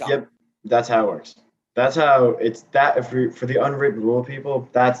understood what was coming. Yep, that's how it works. That's how it's that for the unwritten rule, people.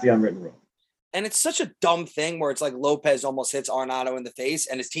 That's the unwritten rule. And it's such a dumb thing where it's like Lopez almost hits Arenado in the face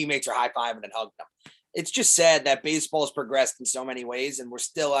and his teammates are high-fiving and hugging him. It's just sad that baseball has progressed in so many ways and we're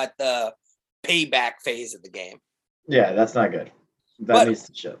still at the payback phase of the game. Yeah, that's not good. That needs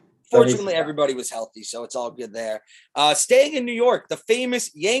to show. Fortunately, everybody was healthy, so it's all good there. Staying in New York, the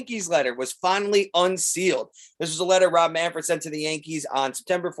famous Yankees letter was finally unsealed. This was a letter Rob Manfred sent to the Yankees on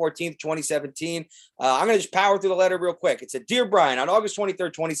September 14th, 2017. I'm going to just power through the letter real quick. It said, Dear Brian, on August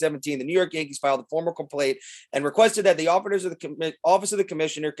 23rd, 2017, the New York Yankees filed a formal complaint and requested that the Office of the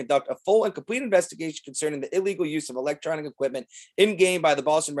Commissioner conduct a full and complete investigation concerning the illegal use of electronic equipment in-game by the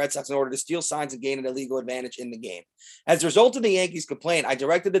Boston Red Sox in order to steal signs and gain an illegal advantage in the game. As a result of the Yankees' complaint, I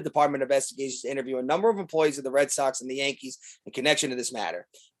directed the Department of Investigations to interview a number of employees of the Red Sox and the Yankees in connection to this matter.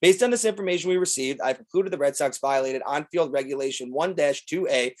 Based on this information we received, I've concluded the Red Sox violated on-field regulation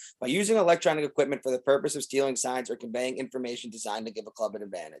 1-2A by using electronic equipment for the purpose of stealing signs or conveying information designed to give a club an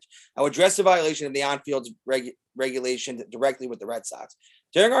advantage. I will address the violation of the on-field regulation directly with the Red Sox.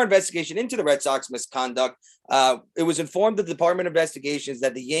 During our investigation into the Red Sox misconduct, it was informed the Department of Investigations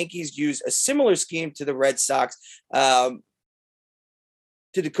that the Yankees used a similar scheme to the Red Sox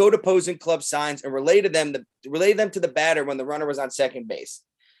to decode opposing club signs and related them to the batter when the runner was on second base.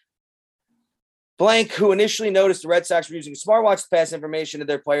 Blank, who initially noticed the Red Sox were using a smartwatch to pass information to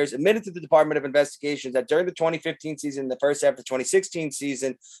their players, admitted to the Department of Investigations that during the 2015 season and the first half of the 2016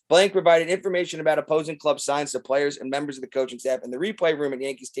 season, Blank provided information about opposing club signs to players and members of the coaching staff in the replay room at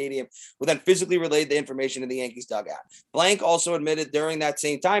Yankee Stadium, who then physically relayed the information to the Yankees dugout. Blank also admitted during that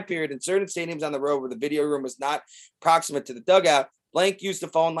same time period in certain stadiums on the road where the video room was not proximate to the dugout, Blank used the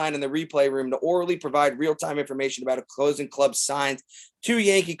phone line in the replay room to orally provide real-time information about opposing club signs to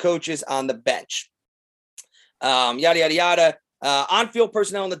Yankee coaches on the bench. Yada, yada, yada. On-field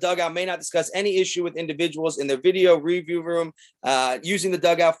personnel in the dugout may not discuss any issue with individuals in their video review room using the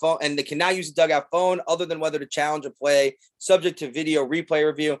dugout phone, and they cannot use the dugout phone other than whether to challenge a play subject to video replay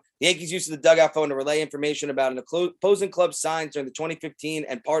review. The Yankees' use of the dugout phone to relay information about an opposing club's signs during the 2015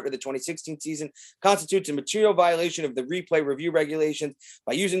 and part of the 2016 season constitutes a material violation of the replay review regulations.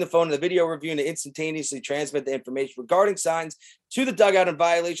 By using the phone in the video review to instantaneously transmit the information regarding signs to the dugout in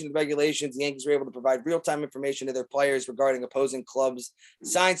violation of the regulations, the Yankees were able to provide real-time information to their players regarding opposing clubs'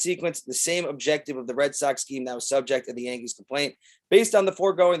 sign sequence, the same objective of the Red Sox scheme that was subject to the Yankees' complaint. Based on the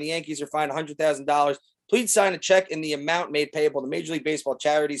foregoing, the Yankees are fined $100,000. Please sign a check in the amount made payable to Major League Baseball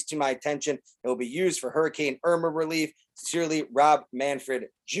charities to my attention. It will be used for Hurricane Irma relief. Sincerely, Rob Manfred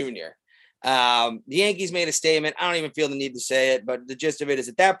Jr. The Yankees made a statement. I don't even feel the need to say it, but the gist of it is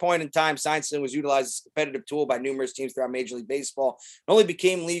at that point in time, sign stealing was utilized as a competitive tool by numerous teams throughout Major League Baseball. It only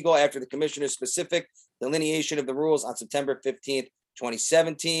became legal after the commissioner's specific delineation of the rules on September 15th,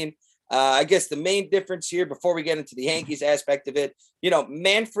 2017. I guess the main difference here, before we get into the Yankees aspect of it,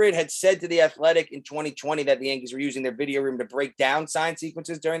 Manfred had said to The Athletic in 2020 that the Yankees were using their video room to break down sign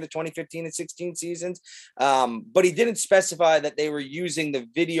sequences during the 2015 and 16 seasons. But he didn't specify that they were using the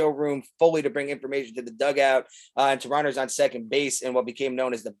video room fully to bring information to the dugout and to runners on second base in what became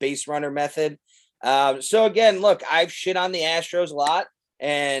known as the base runner method. So again, look, I've shit on the Astros a lot.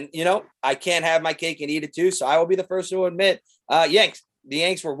 And, I can't have my cake and eat it too. So I will be the first to admit, the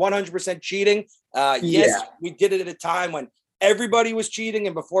Yanks were 100% cheating. Yes, we did it at a time when everybody was cheating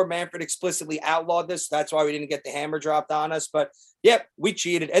and before Manfred explicitly outlawed this. That's why we didn't get the hammer dropped on us. But, we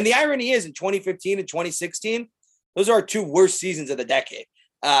cheated. And the irony is in 2015 and 2016, those are our two worst seasons of the decade.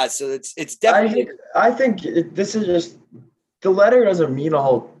 So it's definitely – I think this is just – the letter doesn't mean a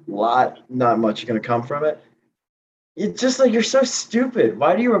whole lot. Not much going to come from it. It's just like you're so stupid.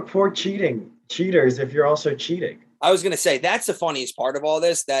 Why do you report cheaters if you're also cheating? I was going to say, that's the funniest part of all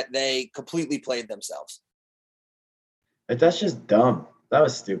this, that they completely played themselves. That's just dumb. That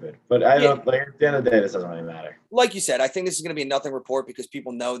was stupid. But at the end of the day, this doesn't really matter. Like you said, I think this is going to be a nothing report because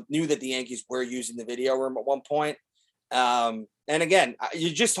people knew that the Yankees were using the video room at one point. And again, you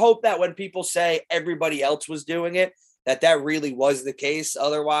just hope that when people say everybody else was doing it, that really was the case.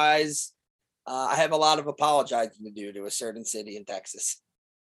 Otherwise, I have a lot of apologizing to do to a certain city in Texas.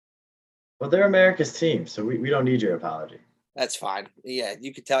 Well, they're America's team, so we don't need your apology. That's fine. Yeah,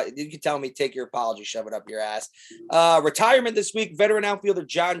 you could tell me, take your apology, shove it up your ass. Retirement this week, veteran outfielder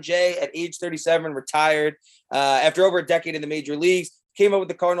Jon Jay at age 37 retired after over a decade in the major leagues. Came up with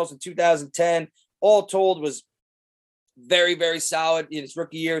the Cardinals in 2010. All told, was very, very solid in his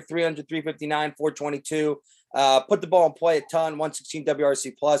rookie year, 300, 359, 422. Put the ball in play a ton, 116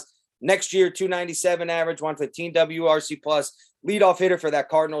 WRC plus. Next year, 297 average, 115 WRC plus. Leadoff hitter for that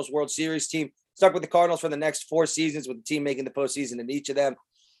Cardinals World Series team. Stuck with the Cardinals for the next 4 seasons, with the team making the postseason in each of them.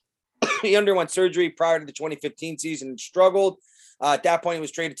 He underwent surgery prior to the 2015 season and struggled. At that point, he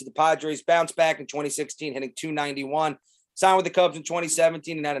was traded to the Padres, bounced back in 2016, hitting 291. Signed with the Cubs in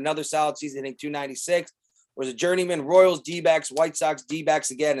 2017 and had another solid season, hitting 296. Was a journeyman, Royals, D-backs, White Sox, D-backs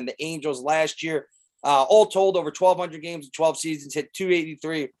again, and the Angels last year. All told, over 1,200 games in 12 seasons, hit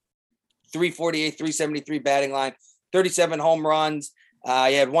 283, 348, 373 batting line, 37 home runs.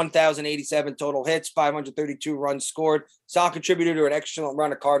 He had 1,087 total hits, 532 runs scored. Solid contributor to an excellent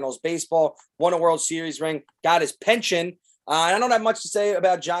run of Cardinals baseball. Won a World Series ring. Got his pension. I don't have much to say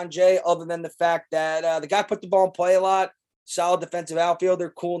about Jon Jay other than the fact that the guy put the ball in play a lot. Solid defensive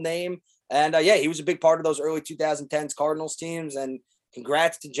outfielder, cool name. And, he was a big part of those early 2010s Cardinals teams. And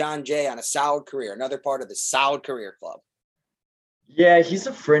congrats to Jon Jay on a solid career. Another part of the solid career club. Yeah, he's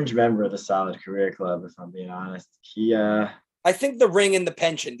a fringe member of the solid career club, if I'm being honest. I think the ring and the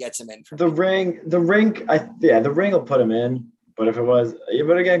pension gets him in. The ring will put him in. But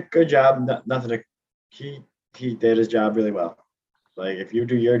again, good job. He did his job really well. Like, if you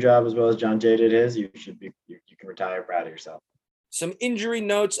do your job as well as Jon Jay did his, you can retire proud of yourself. Some injury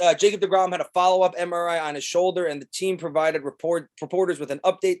notes. Jacob deGrom had a follow-up MRI on his shoulder, and the team provided reporters with an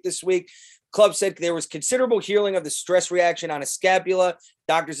update this week. Club said there was considerable healing of the stress reaction on his scapula.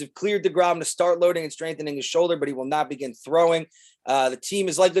 Doctors have cleared DeGrom to start loading and strengthening his shoulder, but he will not begin throwing. The team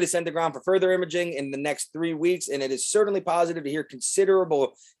is likely to send DeGrom for further imaging in the next 3 weeks, and it is certainly positive to hear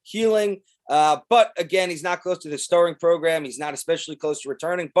considerable healing. But again, he's not close to the starting program. He's not especially close to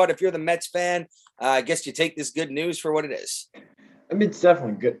returning. But if you're the Mets fan, I guess you take this good news for what it is. I mean, it's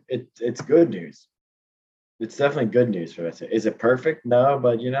definitely good. It's good news. It's definitely good news for us. Is it perfect? No,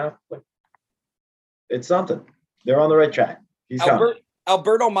 but it's something. They're on the right track. He's coming.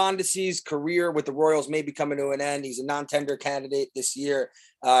 Alberto Mondesi's career with the Royals may be coming to an end. He's a non-tender candidate this year.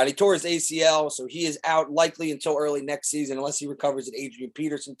 And he tore his ACL, so he is out likely until early next season unless he recovers at Adrian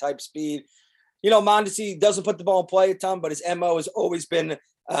Peterson type speed. Mondesi doesn't put the ball in play a ton, but his MO has always been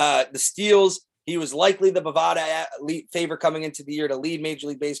the steals. He was likely the Bovada favorite coming into the year to lead Major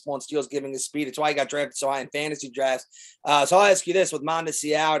League Baseball in steals, giving his speed. It's why he got drafted so high in fantasy drafts. So I'll ask you this: with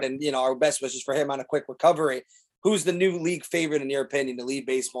Mondesi out, and our best wishes for him on a quick recovery, who's the new league favorite in your opinion to lead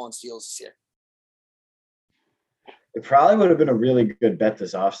baseball in steals this year? It probably would have been a really good bet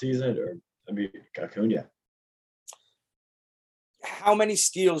this offseason, Acuna. How many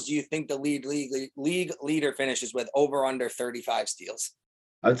steals do you think the league leader finishes with, over under 35 steals?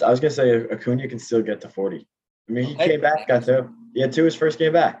 I was going to say Acuna can still get to 40. I mean, he came back, he had 2 his first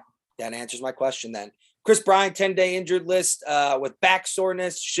game back. That answers my question then. Chris Bryant, 10-day injured list with back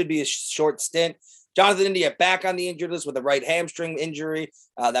soreness, should be a short stint. Jonathan India back on the injured list with a right hamstring injury.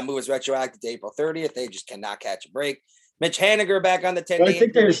 That move is retroactive to April 30th. They just cannot catch a break. Mitch Haniger back on the 10-day. I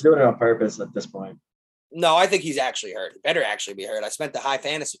think they're just doing it on purpose at this point. No, I think he's actually hurt. He better actually be hurt. I spent the high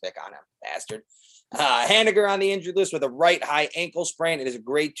fantasy pick on him, bastard. Haniger on the injured list with a right high ankle sprain. It is a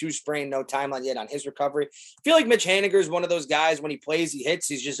grade 2 sprain. No timeline yet on his recovery. I feel like Mitch Haniger is one of those guys, when he plays, he hits.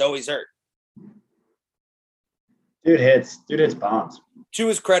 He's just always hurt. Dude hits bombs. To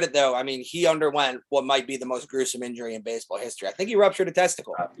his credit, though, I mean, he underwent what might be the most gruesome injury in baseball history. I think he ruptured a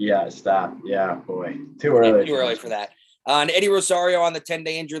testicle. Yeah, stop. Yeah, boy. Too early. Too early for that. And Eddie Rosario on the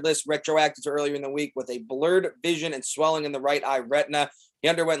 10-day injured list, retroactive to earlier in the week with a blurred vision and swelling in the right eye retina. He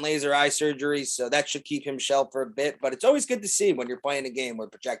underwent laser eye surgery, so that should keep him shelved for a bit. But it's always good to see when you're playing a game where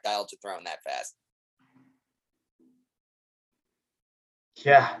projectiles are thrown that fast.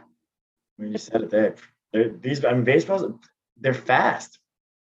 Yeah. When you said it there. Baseballs, they're fast.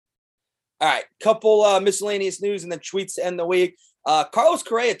 All right, couple miscellaneous news and then tweets to end the week. Carlos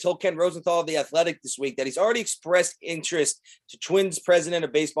Correa told Ken Rosenthal of The Athletic this week that he's already expressed interest to Twins president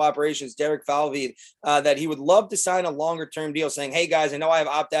of baseball operations, Derek Falvey, that he would love to sign a longer-term deal, saying, hey, guys, I know I have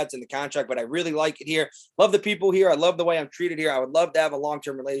opt-outs in the contract, but I really like it here. Love the people here. I love the way I'm treated here. I would love to have a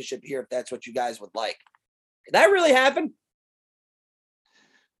long-term relationship here if that's what you guys would like. Did that really happen?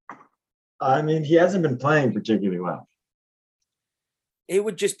 I mean, he hasn't been playing particularly well. It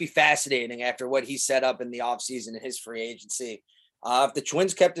would just be fascinating after what he set up in the offseason and his free agency if the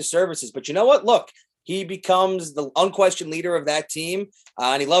Twins kept his services. But you know what? Look, he becomes the unquestioned leader of that team,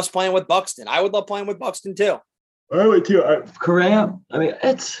 and he loves playing with Buxton. I would love playing with Buxton too. I would too. Correa, I mean,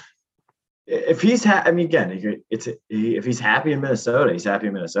 if he's if he's happy in Minnesota, he's happy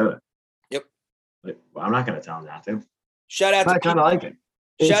in Minnesota. Yep. I'm not going to tell him not to. Shout out I kind of like it.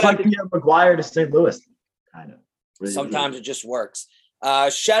 It's like McGuire to St. Louis, kind of. Really, sometimes it just works.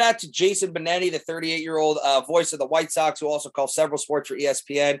 Shout out to Jason Benetti, the 38-year-old voice of the White Sox, who also calls several sports for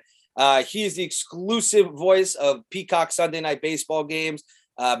ESPN. He is the exclusive voice of Peacock Sunday Night Baseball games.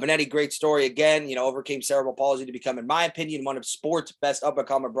 Benetti, great story again. Overcame cerebral palsy to become, in my opinion, one of sports' best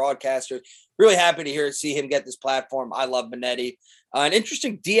up-and-comer broadcasters. Really happy to see him get this platform. I love Benetti. An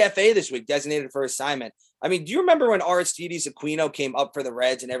interesting DFA this week, designated for assignment. I mean, do you remember when Aristides Aquino came up for the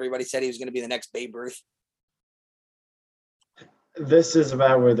Reds and everybody said he was going to be the next Babe Ruth? This is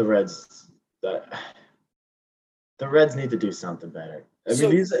about where the Reds need to do something better. At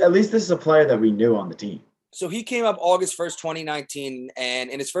least this is a player that we knew on the team. So he came up August 1st, 2019, and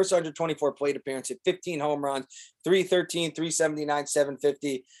in his first 124 plate appearance, hit 15 home runs, 313, 379,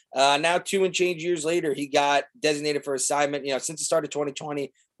 750. Now 2 and change years later, he got designated for assignment. Since the start of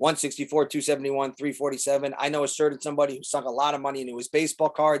 2020, 164, 271, 347. I know asserted somebody who sunk a lot of money into his baseball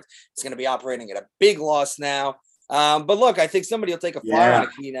cards. It's going to be operating at a big loss now. But look, I think somebody will take a flyer on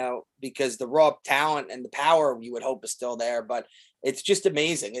Aquino because the raw talent and the power you would hope is still there. But it's just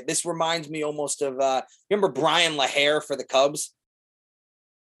amazing. This reminds me almost of remember Brian LaHair for the Cubs?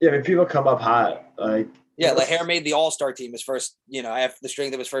 Yeah, I mean, people come up hot. LaHair made the All-Star team his first, after the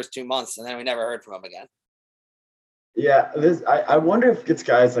strength of his first 2 months, and then we never heard from him again. Yeah, I wonder if it's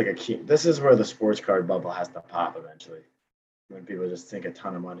guys like this is where the sports card bubble has to pop eventually, when people just sink a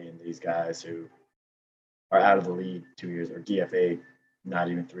ton of money in these guys who are out of the league 2 years or DFA, not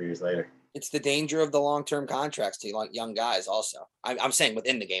even 3 years later. It's the danger of the long-term contracts to young guys also. I'm saying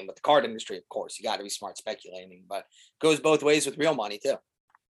within the game, with the card industry, of course, you got to be smart speculating, but it goes both ways with real money too.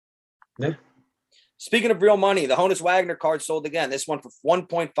 Yeah. Speaking of real money, the Honus Wagner card sold again. This one for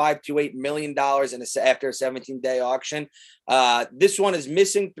 $1.528 million after a 17-day auction. This one is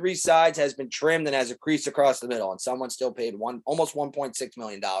missing 3 sides, has been trimmed, and has a crease across the middle. And someone still paid almost $1.6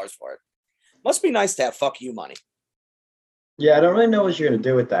 million for it. Must be nice to have fuck you money. Yeah, I don't really know what you're going to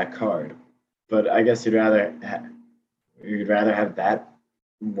do with that card, but I guess you'd rather have that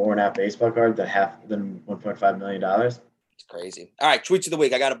worn out baseball card than $1.5 million. It's crazy. All right, tweets of the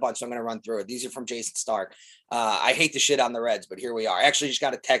week. I got a bunch, so I'm going to run through it. These are from Jason Stark. I hate the shit on the Reds, but here we are. Actually, just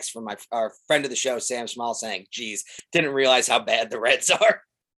got a text from our friend of the show, Sam Small, saying, geez, didn't realize how bad the Reds are.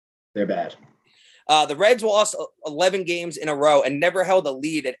 They're bad. The Reds lost 11 games in a row and never held a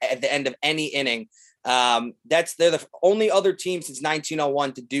lead at the end of any inning. They're the only other team since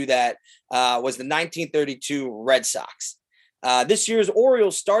 1901 to do that was the 1932 Red Sox. This year's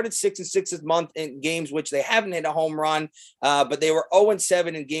Orioles started 6-6 this month in games which they haven't hit a home run, but they were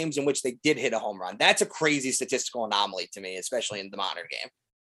 0-7 in games in which they did hit a home run. That's a crazy statistical anomaly to me, especially in the modern game.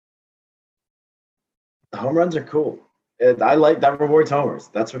 The home runs are cool. I like that rewards homers.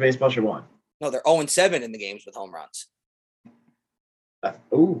 That's what baseball should want. No, they're 0-7 in the games with home runs.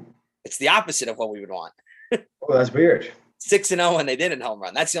 Ooh. It's the opposite of what we would want. Oh, that's weird. 6-0 and they didn't home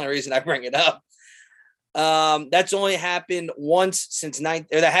run. That's the only reason I bring it up. That's only happened once since that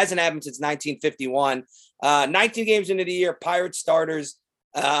hasn't happened since 1951. 19 games into the year, Pirates starters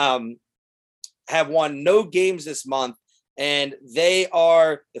have won no games this month, and they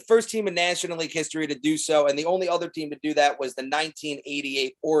are the first team in National League history to do so. And the only other team to do that was the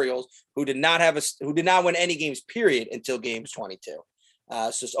 1988 Orioles, who did not win any games, period, until games 22.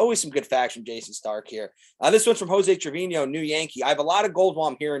 So it's always some good facts from Jason Stark here. This one's from Jose Trevino, New Yankee. I have a lot of goals while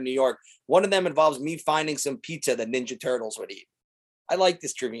I'm here in New York. One of them involves me finding some pizza that Ninja Turtles would eat. I like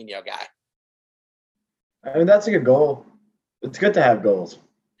this Trevino guy. I mean, that's a good goal. It's good to have goals.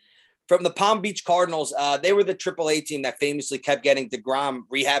 From the Palm Beach Cardinals, they were the AAA team that famously kept getting DeGrom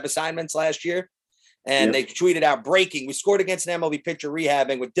rehab assignments last year. And They tweeted out, breaking, we scored against an MLB pitcher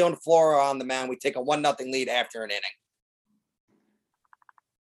rehabbing with Dylan Flora on the mound. We take a 1-0 lead after an inning.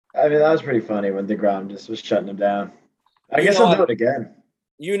 I mean, that was pretty funny when DeGrom just was shutting him down. I guess I'll do it again.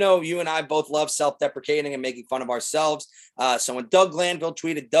 You know, you and I both love self-deprecating and making fun of ourselves. So when Doug Glanville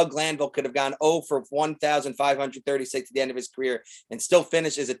tweeted, Doug Glanville could have gone 0 for 1,536 at the end of his career and still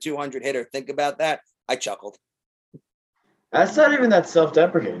finished as a 200 hitter. Think about that. I chuckled. That's not even that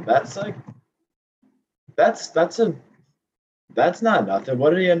self-deprecating. That's like, that's not nothing.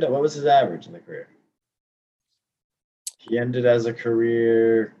 What did he end up? What was his average in the career? He ended as a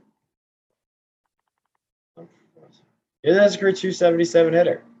career. He ended as a career 277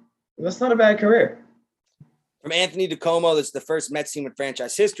 hitter. That's not a bad career. From Anthony DeComo, this is the first Mets team in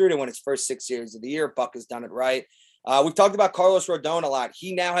franchise history to win its first 6 years of the year. Buck has done it right. We've talked about Carlos Rodon a lot.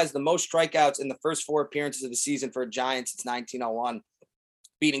 He now has the most strikeouts in the first 4 appearances of the season for a Giant since 1901,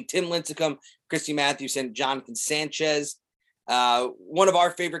 beating Tim Lincecum, Christy Mathewson, Jonathan Sanchez. One of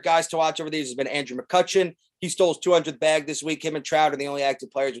our favorite guys to watch over these has been Andrew McCutchen. He stole his 200th bag this week. Him and Trout are the only active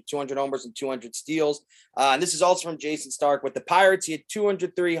players with 200 homers and 200 steals. And this is also from Jason Stark. With the Pirates, he had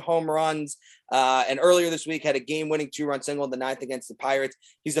 203 home runs. And earlier this week had a game-winning 2-run single in the 9th against the Pirates.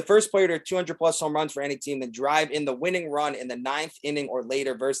 He's the first player to have 200-plus home runs for any team that drive in the winning run in the 9th inning or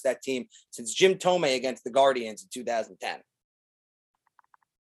later versus that team since Jim Tomei against the Guardians in 2010.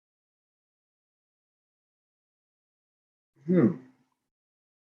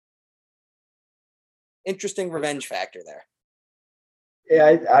 Interesting revenge factor there.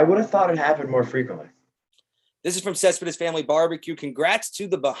 Yeah, I would have thought it happened more frequently. This is from Cespedes Family Barbecue. Congrats to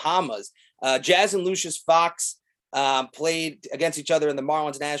the Bahamas. Jazz and Lucius Fox played against each other in the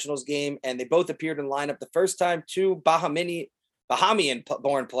Marlins Nationals game, and they both appeared in the lineup. The first time 2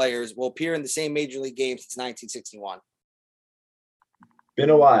 Bahamian-born players will appear in the same Major League game since 1961. Been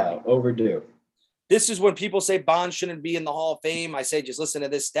a while. Overdue. This is when people say Bonds shouldn't be in the Hall of Fame. I say, just listen to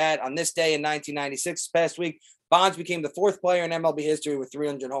this stat. On this day in 1996, past week, Bonds became the 4th player in MLB history with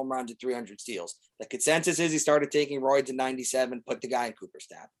 300 home runs and 300 steals. The consensus is he started taking roids in 97, put the guy in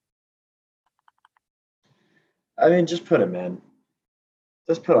Cooperstown. I mean, just put him in.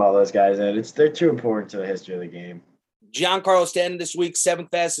 Just put all those guys in. They're too important to the history of the game. Giancarlo Stanton this week,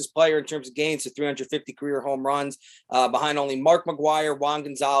 7th fastest player in terms of gains to 350 career home runs, behind only Mark McGwire, Juan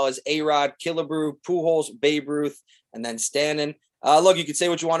Gonzalez, A-Rod, Killebrew, Pujols, Babe Ruth, and then Stanton. Look, you can say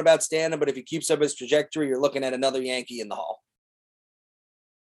what you want about Stanton, but if he keeps up his trajectory, you're looking at another Yankee in the Hall.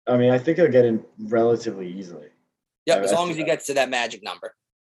 I mean, I think he'll get in relatively easily. Yeah, as long as he gets to that magic number.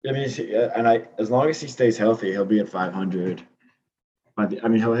 I mean, as long as he stays healthy, he'll be at 500. But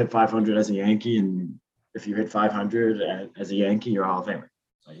he'll hit 500 as a Yankee, and if you hit 500 as a Yankee, you're a Hall of Famer.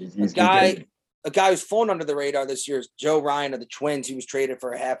 Like A guy who's flown under the radar this year is Joe Ryan of the Twins. He was traded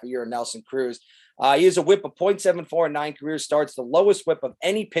for a half a year of Nelson Cruz. He has a whip of .74 in 9 career starts, the lowest whip of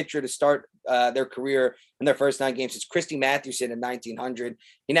any pitcher to start their career in their first 9 games. It's Christy Mathewson in 1900.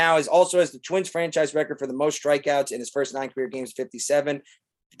 He now also has the Twins franchise record for the most strikeouts in his first 9 career games, 57,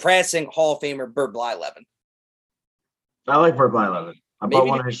 passing Hall of Famer Bert Blyleven. I like Bert Blyleven. I bought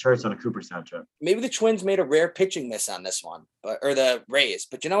one of his shirts on a Cooperstown trip. Maybe the Twins made a rare pitching miss on this one, or the Rays.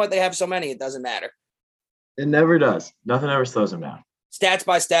 But you know what? They have so many, it doesn't matter. It never does. Nothing ever slows them down. Stats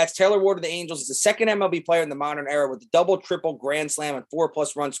by stats, Taylor Ward of the Angels is the second MLB player in the modern era with a double, triple, grand slam, and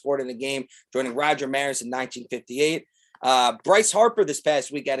 4+ runs scored in a game, joining Roger Maris in 1958. Bryce Harper this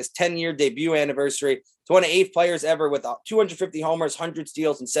past week at his 10-year debut anniversary. He's one of 8 players ever with 250 homers, 100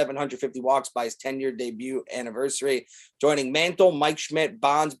 steals, and 750 walks by his 10-year debut anniversary, joining Mantle, Mike Schmidt,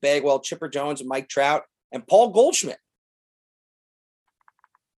 Bonds, Bagwell, Chipper Jones, Mike Trout, and Paul Goldschmidt.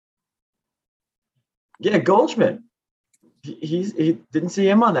 Yeah, Goldschmidt. He didn't see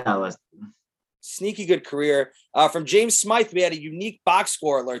him on that list. Sneaky good career. From James Smythe, we had a unique box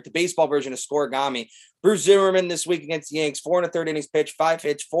score alert, the baseball version of Scoregami. Bruce Zimmerman this week against the Yanks, 4 1/3 innings pitched, 5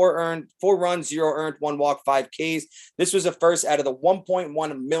 hits, 4 runs, 0 earned, 1 walk, 5 Ks. This was the first out of the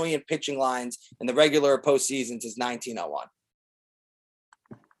 1.1 million pitching lines in the regular postseason since 1901.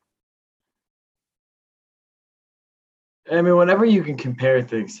 I mean, whenever you can compare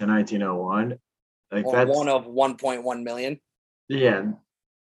things to 1901, like that's one of 1.1 million. Yeah,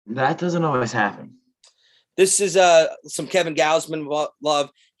 that doesn't always happen. This is some Kevin Gausman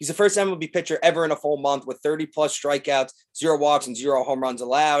love. He's the first MLB pitcher ever in a full month with 30+ strikeouts, 0 walks, and 0 home runs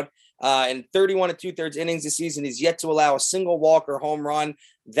allowed. In 31 2/3 innings this season, he's yet to allow a single walk or home run.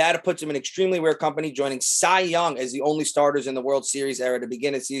 That puts him in extremely rare company, joining Cy Young as the only starters in the World Series era to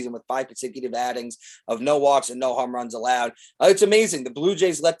begin a season with 5 consecutive outings of no walks and no home runs allowed. It's amazing. The Blue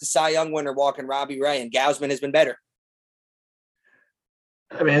Jays let the Cy Young winner walk in Robbie Ray, and Gausman has been better.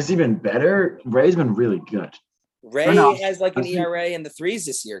 I mean, has he been better? Ray's been really good. Ray has like an ERA in the 3s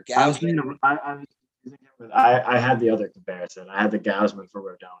this year. Gausman. I had the other comparison. I had the Gausman for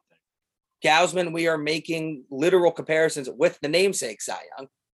Rodon thing. Gausman, we are making literal comparisons with the namesake Cy Young.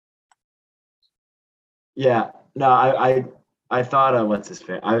 Yeah, no, I thought what's his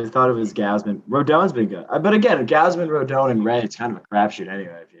face? I thought it was Gausman. Rodon's been good, but again, Gausman, Rodon, and Ray, it's kind of a crapshoot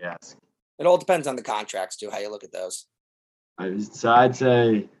anyway, if you ask. It all depends on the contracts too. How you look at those. So I'd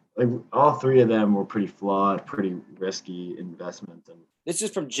say like all 3 of them were pretty flawed, pretty risky investments. And this is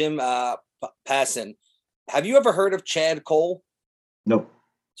from Jim Passon. Have you ever heard of Chad Cole? Nope.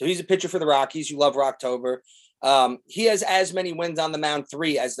 So he's a pitcher for the Rockies. You love Rocktober. He has as many wins on the mound,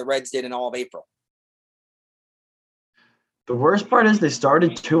 3, as the Reds did in all of April. The worst part is they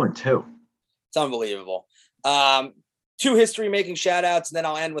started 2-2. It's unbelievable. 2 history-making shout-outs, and then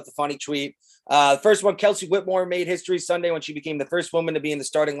I'll end with a funny tweet. The first one, Kelsey Whitmore made history Sunday when she became the first woman to be in the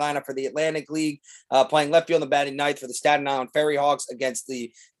starting lineup for the Atlantic League, playing left field in the batting ninth for the Staten Island Ferry Hawks against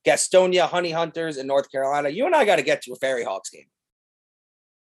the Gastonia Honey Hunters in North Carolina. You and I got to get to a Ferry Hawks game.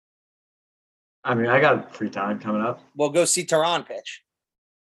 I mean, I got free time coming up. We'll go see Tehran pitch.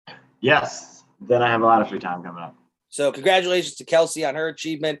 Yes. Then I have a lot of free time coming up. So congratulations to Kelsey on her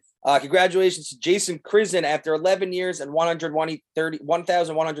achievement. Congratulations to Jason Krisen after 11 years and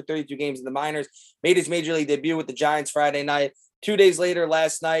 1,132 games in the minors. Made his major league debut with the Giants Friday night. 2 days later,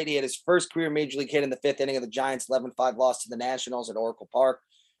 last night, he had his first career major league hit in the 5th inning of the Giants' 11-5 loss to the Nationals at Oracle Park.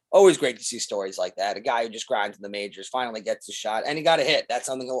 Always great to see stories like that. A guy who just grinds in the majors finally gets a shot, and he got a hit. That's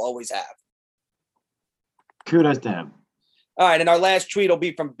something he'll always have. Kudos to him. All right, and our last tweet will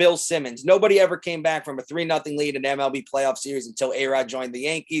be from Bill Simmons. Nobody ever came back from a 3-0 lead in MLB playoff series until A-Rod joined the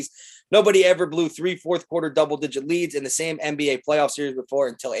Yankees. Nobody ever blew 3 fourth-quarter double-digit leads in the same NBA playoff series before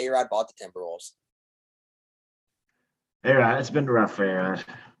until A-Rod bought the Timberwolves. A-Rod, it's been rough for A-Rod.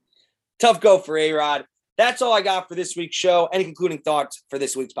 Tough go for A-Rod. That's all I got for this week's show. Any concluding thoughts for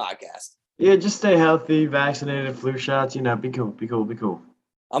this week's podcast? Yeah, just stay healthy, vaccinated, flu shots, be cool.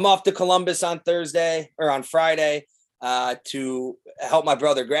 I'm off to Columbus on Friday to help my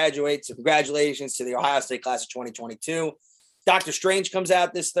brother graduate. So congratulations to the Ohio State class of 2022. Dr. Strange comes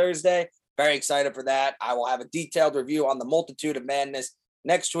out this Thursday. Very excited for that. I will have a detailed review on the multitude of madness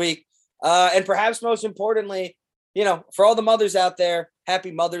next week. And perhaps most importantly, for all the mothers out there,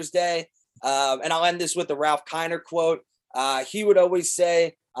 happy Mother's Day. And I'll end this with the Ralph Kiner quote. He would always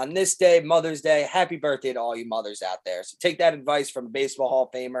say, on this day, Mother's Day, happy birthday to all you mothers out there. So take that advice from a Baseball Hall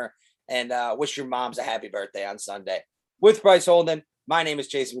of Famer and wish your moms a happy birthday on Sunday. With Bryce Holden, My name is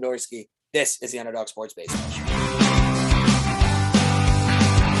Chase Medorsky. This is the Underdog Sports Baseball Show.